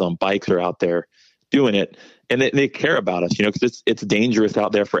 these guys on bikes are out there doing it. And they care about us, because it's dangerous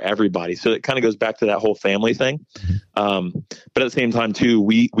out there for everybody. So it kind of goes back to that whole family thing. Mm-hmm. But at the same time, too,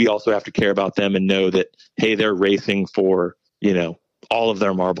 we also have to care about them and know that, hey, they're racing for, all of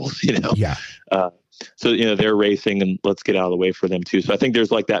their marbles, Yeah. So, they're racing and let's get out of the way for them, too. So I think there's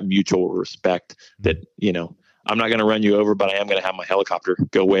like that mutual respect that, I'm not going to run you over, but I am going to have my helicopter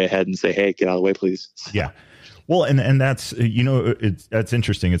go way ahead and say, hey, get out of the way, please. Yeah. Well, and that's, that's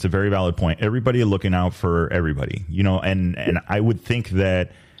interesting. It's a very valid point. Everybody looking out for everybody, and I would think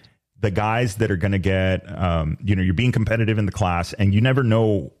that the guys that are going to get, you're being competitive in the class, and you never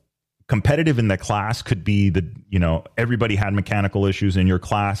know. Competitive in the class could be everybody had mechanical issues in your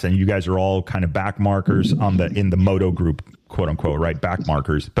class and you guys are all kind of back markers in the moto group, quote unquote, right? Back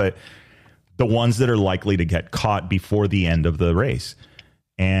markers, but the ones that are likely to get caught before the end of the race.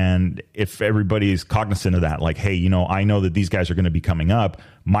 And if everybody's cognizant of that, like, hey, I know that these guys are going to be coming up.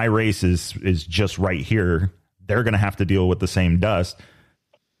 My race is just right here. They're going to have to deal with the same dust.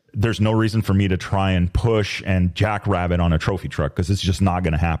 There's no reason for me to try and push and jackrabbit on a trophy truck because it's just not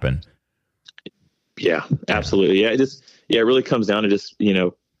going to happen. Yeah, absolutely. Yeah, it really comes down to just,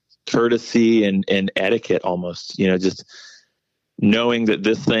 courtesy and etiquette almost, just knowing that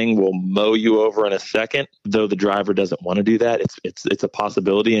this thing will mow you over in a second, though the driver doesn't want to do that. It's a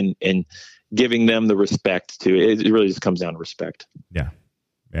possibility, and giving them the respect to it. It really just comes down to respect. Yeah.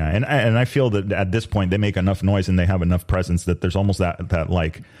 Yeah, and I feel that at this point they make enough noise and they have enough presence that there's almost that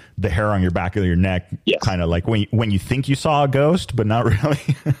like the hair on your back of your neck, kind of like when you think you saw a ghost, but not really.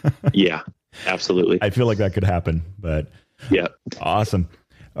 Yeah, absolutely. I feel like that could happen, but yeah, awesome.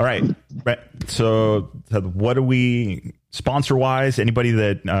 All right, so what do we sponsor wise? Anybody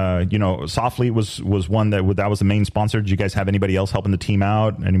that Softly was one that was the main sponsor. Did you guys have anybody else helping the team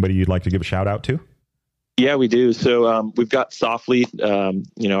out? Anybody you'd like to give a shout out to? Yeah, we do. So we've got Softly,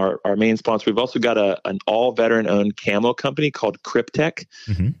 our main sponsor. We've also got an all veteran owned camo company called Cryptech.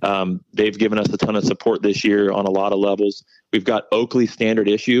 Mm-hmm. They've given us a ton of support this year on a lot of levels. We've got Oakley Standard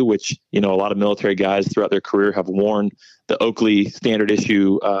Issue, which, a lot of military guys throughout their career have worn the Oakley Standard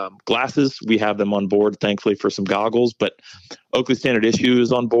Issue glasses. We have them on board, thankfully, for some goggles, but Oakley Standard Issue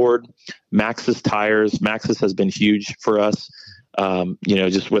is on board. Maxxis tires. Maxxis has been huge for us,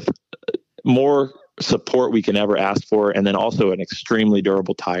 just with more support we can ever ask for, and then also an extremely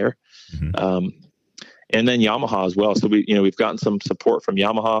durable tire. Mm-hmm. And then Yamaha as well. So we've gotten some support from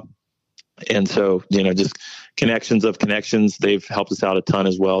Yamaha, and so just connections of connections. They've helped us out a ton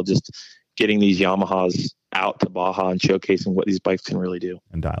as well, just getting these Yamahas out to Baja and showcasing what these bikes can really do.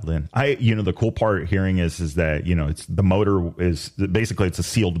 And dialed in. The cool part hearing is that it's the motor is basically it's a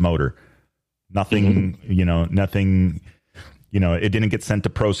sealed motor. Nothing, mm-hmm. Nothing. It didn't get sent to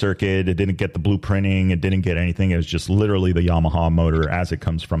Pro Circuit. It didn't get the blueprinting. It didn't get anything. It was just literally the Yamaha motor as it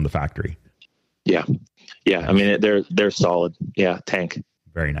comes from the factory. Yeah. Yeah. I mean, they're solid. Yeah. Tank.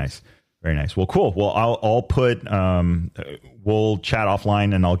 Very nice. Very nice. Well, cool. Well, I'll put, we'll chat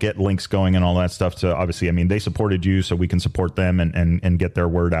offline and I'll get links going and all that stuff. So obviously, I mean, they supported you so we can support them and get their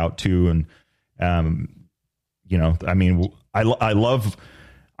word out too. And, I mean, I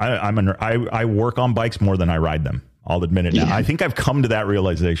work on bikes more than I ride them. I'll admit it now. Yeah. I think I've come to that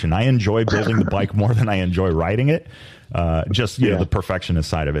realization. I enjoy building the bike more than I enjoy riding it. The perfectionist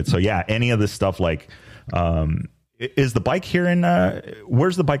side of it. So yeah, any of this stuff like, is the bike here in,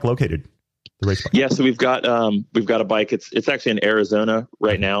 where's the bike located? The race bike? Yeah. So we've got a bike. It's actually in Arizona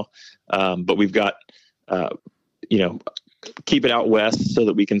right now. But we've got, keep it out west so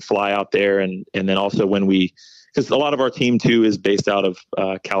that we can fly out there. And then also because a lot of our team too is based out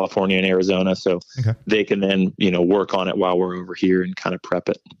of California and Arizona, so they can then work on it while we're over here and kind of prep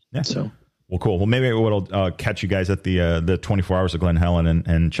it. Yeah. So well, cool. Well, maybe we'll catch you guys at the 24 Hours of Glen Helen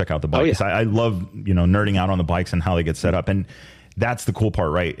and check out the bikes. Oh, yeah. I love nerding out on the bikes and how they get set up, and that's the cool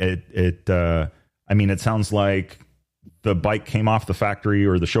part, right? It sounds like the bike came off the factory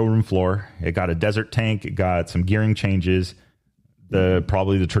or the showroom floor. It got a desert tank. It got some gearing changes.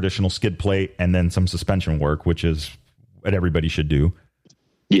 Probably the traditional skid plate, and then some suspension work, which is what everybody should do.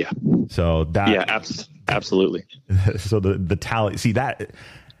 Yeah. So that. Yeah, absolutely. So the tally. See that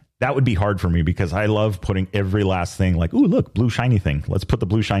would be hard for me because I love putting every last thing like, ooh, look, blue shiny thing. Let's put the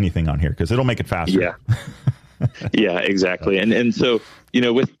blue shiny thing on here because it'll make it faster. Yeah. Yeah, exactly. And so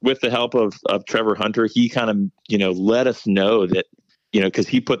with the help of Trevor Hunter, he kind of let us know that because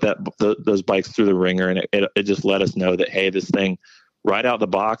he put those bikes through the ringer, and it just let us know that, hey, this thing right out the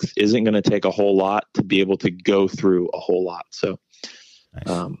box isn't going to take a whole lot to be able to go through a whole lot. So,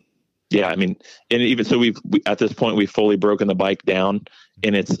 nice. And even so, we at this point, we've fully broken the bike down,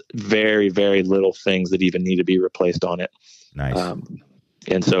 and it's very, very little things that even need to be replaced on it. Nice.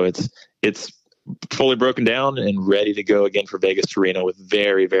 And so it's fully broken down and ready to go again for Vegas to Reno with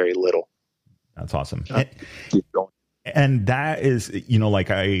very, very little. That's awesome. And that is,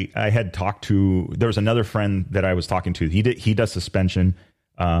 I had talked to, there was another friend that I was talking to. He does suspension,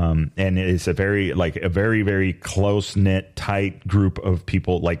 and it's a very, very close knit, tight group of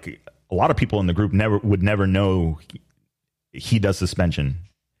people. Like a lot of people in the group would never know he does suspension,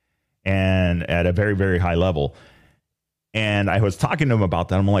 and at a very, very high level. And I was talking to him about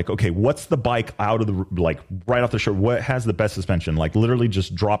that. I'm like, okay, what's the bike out of the, right off the show? What has the best suspension? Like literally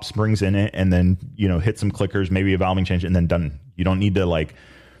just drop springs in it and then, hit some clickers, maybe a valving change, and then done. You don't need to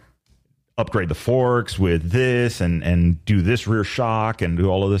upgrade the forks with this and do this rear shock and do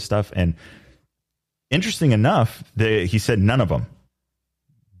all of this stuff. And interesting enough, he said none of them.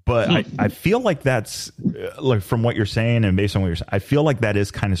 But I feel like that's from what you're saying and based on what you're saying, I feel like that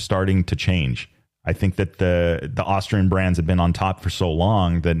is kind of starting to change. I think that the Austrian brands have been on top for so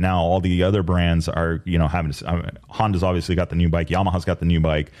long that now all the other brands are, having to. Honda's obviously got the new bike. Yamaha's got the new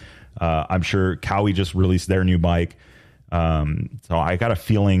bike. I'm sure Cowie just released their new bike. So I got a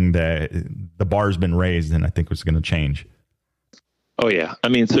feeling that the bar's been raised, and I think it's going to change. Oh yeah,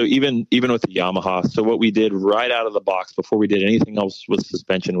 so even with the Yamaha, so what we did right out of the box before we did anything else with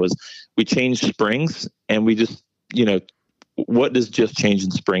suspension was we changed springs, and we just what does just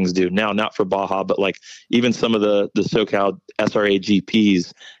changing springs do? Now, not for Baja, but like even some of the SoCal SRA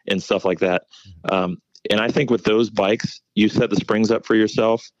GPs and stuff like that. And I think with those bikes, you set the springs up for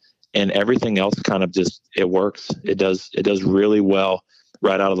yourself, and everything else kind of just, it works. It does really well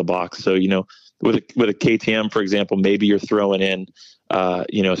right out of the box. So, with a KTM, for example, maybe you're throwing in, a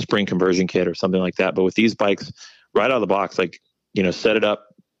spring conversion kit or something like that. But with these bikes right out of the box, like, set it up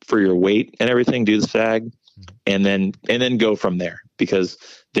for your weight and everything, do the sag, and then go from there, because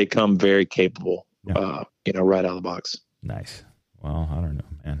they come very capable, right out of the box. Nice. Well, I don't know,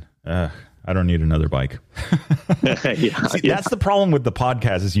 man. I don't need another bike. See, that's the problem with the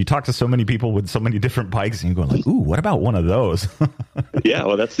podcast, is you talk to so many people with so many different bikes, and you go like, ooh, what about one of those? Yeah,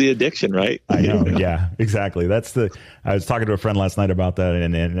 well, that's the addiction, right? I know. Yeah, exactly. I was talking to a friend last night about that,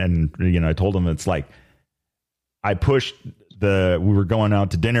 and I told him, it's like, we were going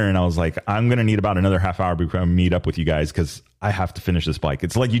out to dinner, and I was like, I'm going to need about another half hour before I meet up with you guys, because I have to finish this bike.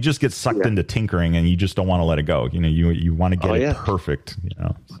 It's like you just get sucked into tinkering, and you just don't want to let it go. You want to get it perfect.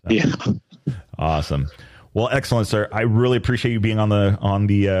 So. Yeah. Awesome. Well, excellent, sir. I really appreciate you being on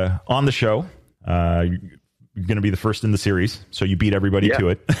the show. You're going to be the first in the series, so you beat everybody to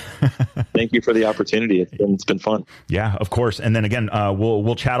it. Thank you for the opportunity. It's been fun. Yeah, of course. And then again,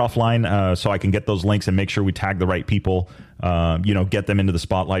 we'll chat offline so I can get those links and make sure we tag the right people. Get them into the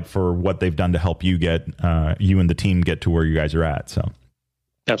spotlight for what they've done to help you get you and the team get to where you guys are at. So.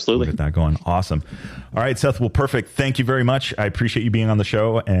 Absolutely. We'll get that going. Awesome. All right, Seth. Well, perfect. Thank you very much. I appreciate you being on the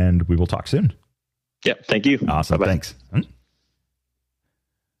show, and we will talk soon. Yeah. Thank you. Awesome. Bye-bye. Thanks.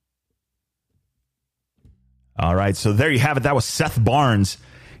 All right. So there you have it. That was Seth Barnes,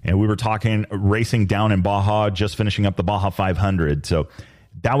 and we were talking racing down in Baja, just finishing up the Baja 500. So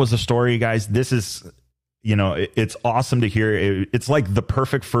that was the story, guys. This is, it's awesome to hear. It's like the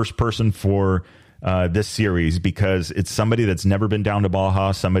perfect first person for this series, because it's somebody that's never been down to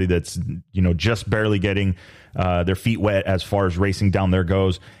Baja, somebody that's, just barely getting their feet wet as far as racing down there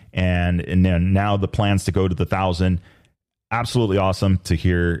goes. And then now the plans to go to the 1,000. Absolutely awesome to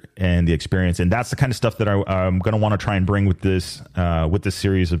hear, and the experience. And that's the kind of stuff that I'm going to want to try and bring with this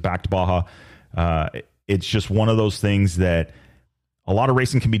series of Back to Baja. It's just one of those things that a lot of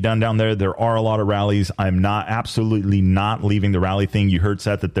racing can be done down there. There are a lot of rallies. I'm absolutely not leaving the rally thing. You heard,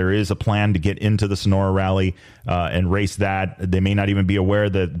 Seth, that there is a plan to get into the Sonora Rally and race that. They may not even be aware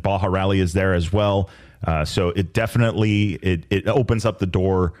that Baja Rally is there as well. So it definitely, it opens up the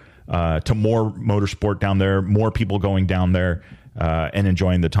door to more motorsport down there, more people going down there and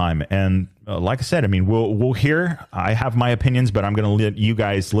enjoying the time. And like I said, I mean, we'll hear. I have my opinions, but I'm going to let you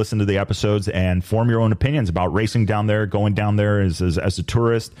guys listen to the episodes and form your own opinions about racing down there, going down there as a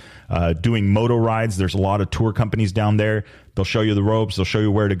tourist, doing moto rides. There's a lot of tour companies down there. They'll show you the ropes. They'll show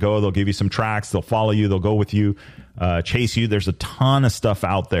you where to go. They'll give you some tracks. They'll follow you. They'll go with you, chase you. There's a ton of stuff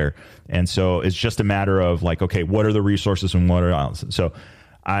out there. And so it's just a matter of like, okay, what are the resources and what are else? So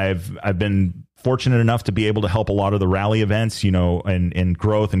I've been fortunate enough to be able to help a lot of the rally events, and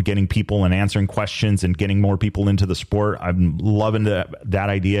growth and getting people and answering questions and getting more people into the sport. I'm loving that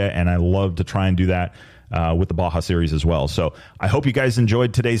idea, and I love to try and do that with the Baja series as well. So I hope you guys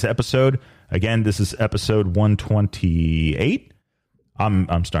enjoyed today's episode. Again, this is episode 128.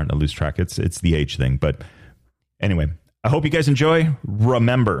 I'm starting to lose track. It's the age thing, but anyway, I hope you guys enjoy.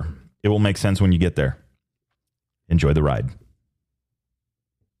 Remember, it will make sense when you get there. Enjoy the ride.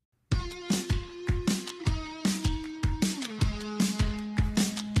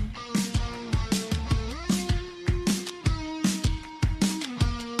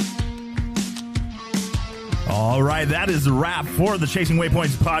 All right, that is the wrap for the Chasing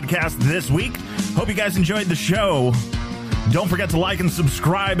Waypoints podcast this week. Hope you guys enjoyed the show. Don't forget to like and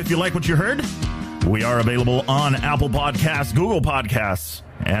subscribe if you like what you heard. We are available on Apple Podcasts, Google Podcasts,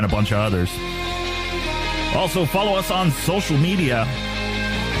 and a bunch of others. Also, follow us on social media.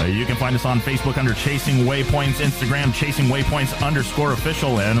 You can find us on Facebook under Chasing Waypoints, Instagram Chasing Waypoints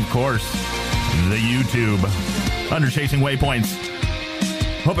 _official, and of course, the YouTube under Chasing Waypoints.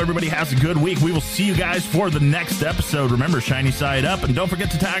 Hope everybody has a good week. We will see you guys for the next episode. Remember, shiny side up, and don't forget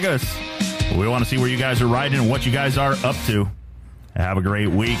to tag us. We want to see where you guys are riding and what you guys are up to. Have a great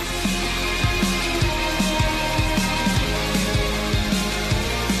week.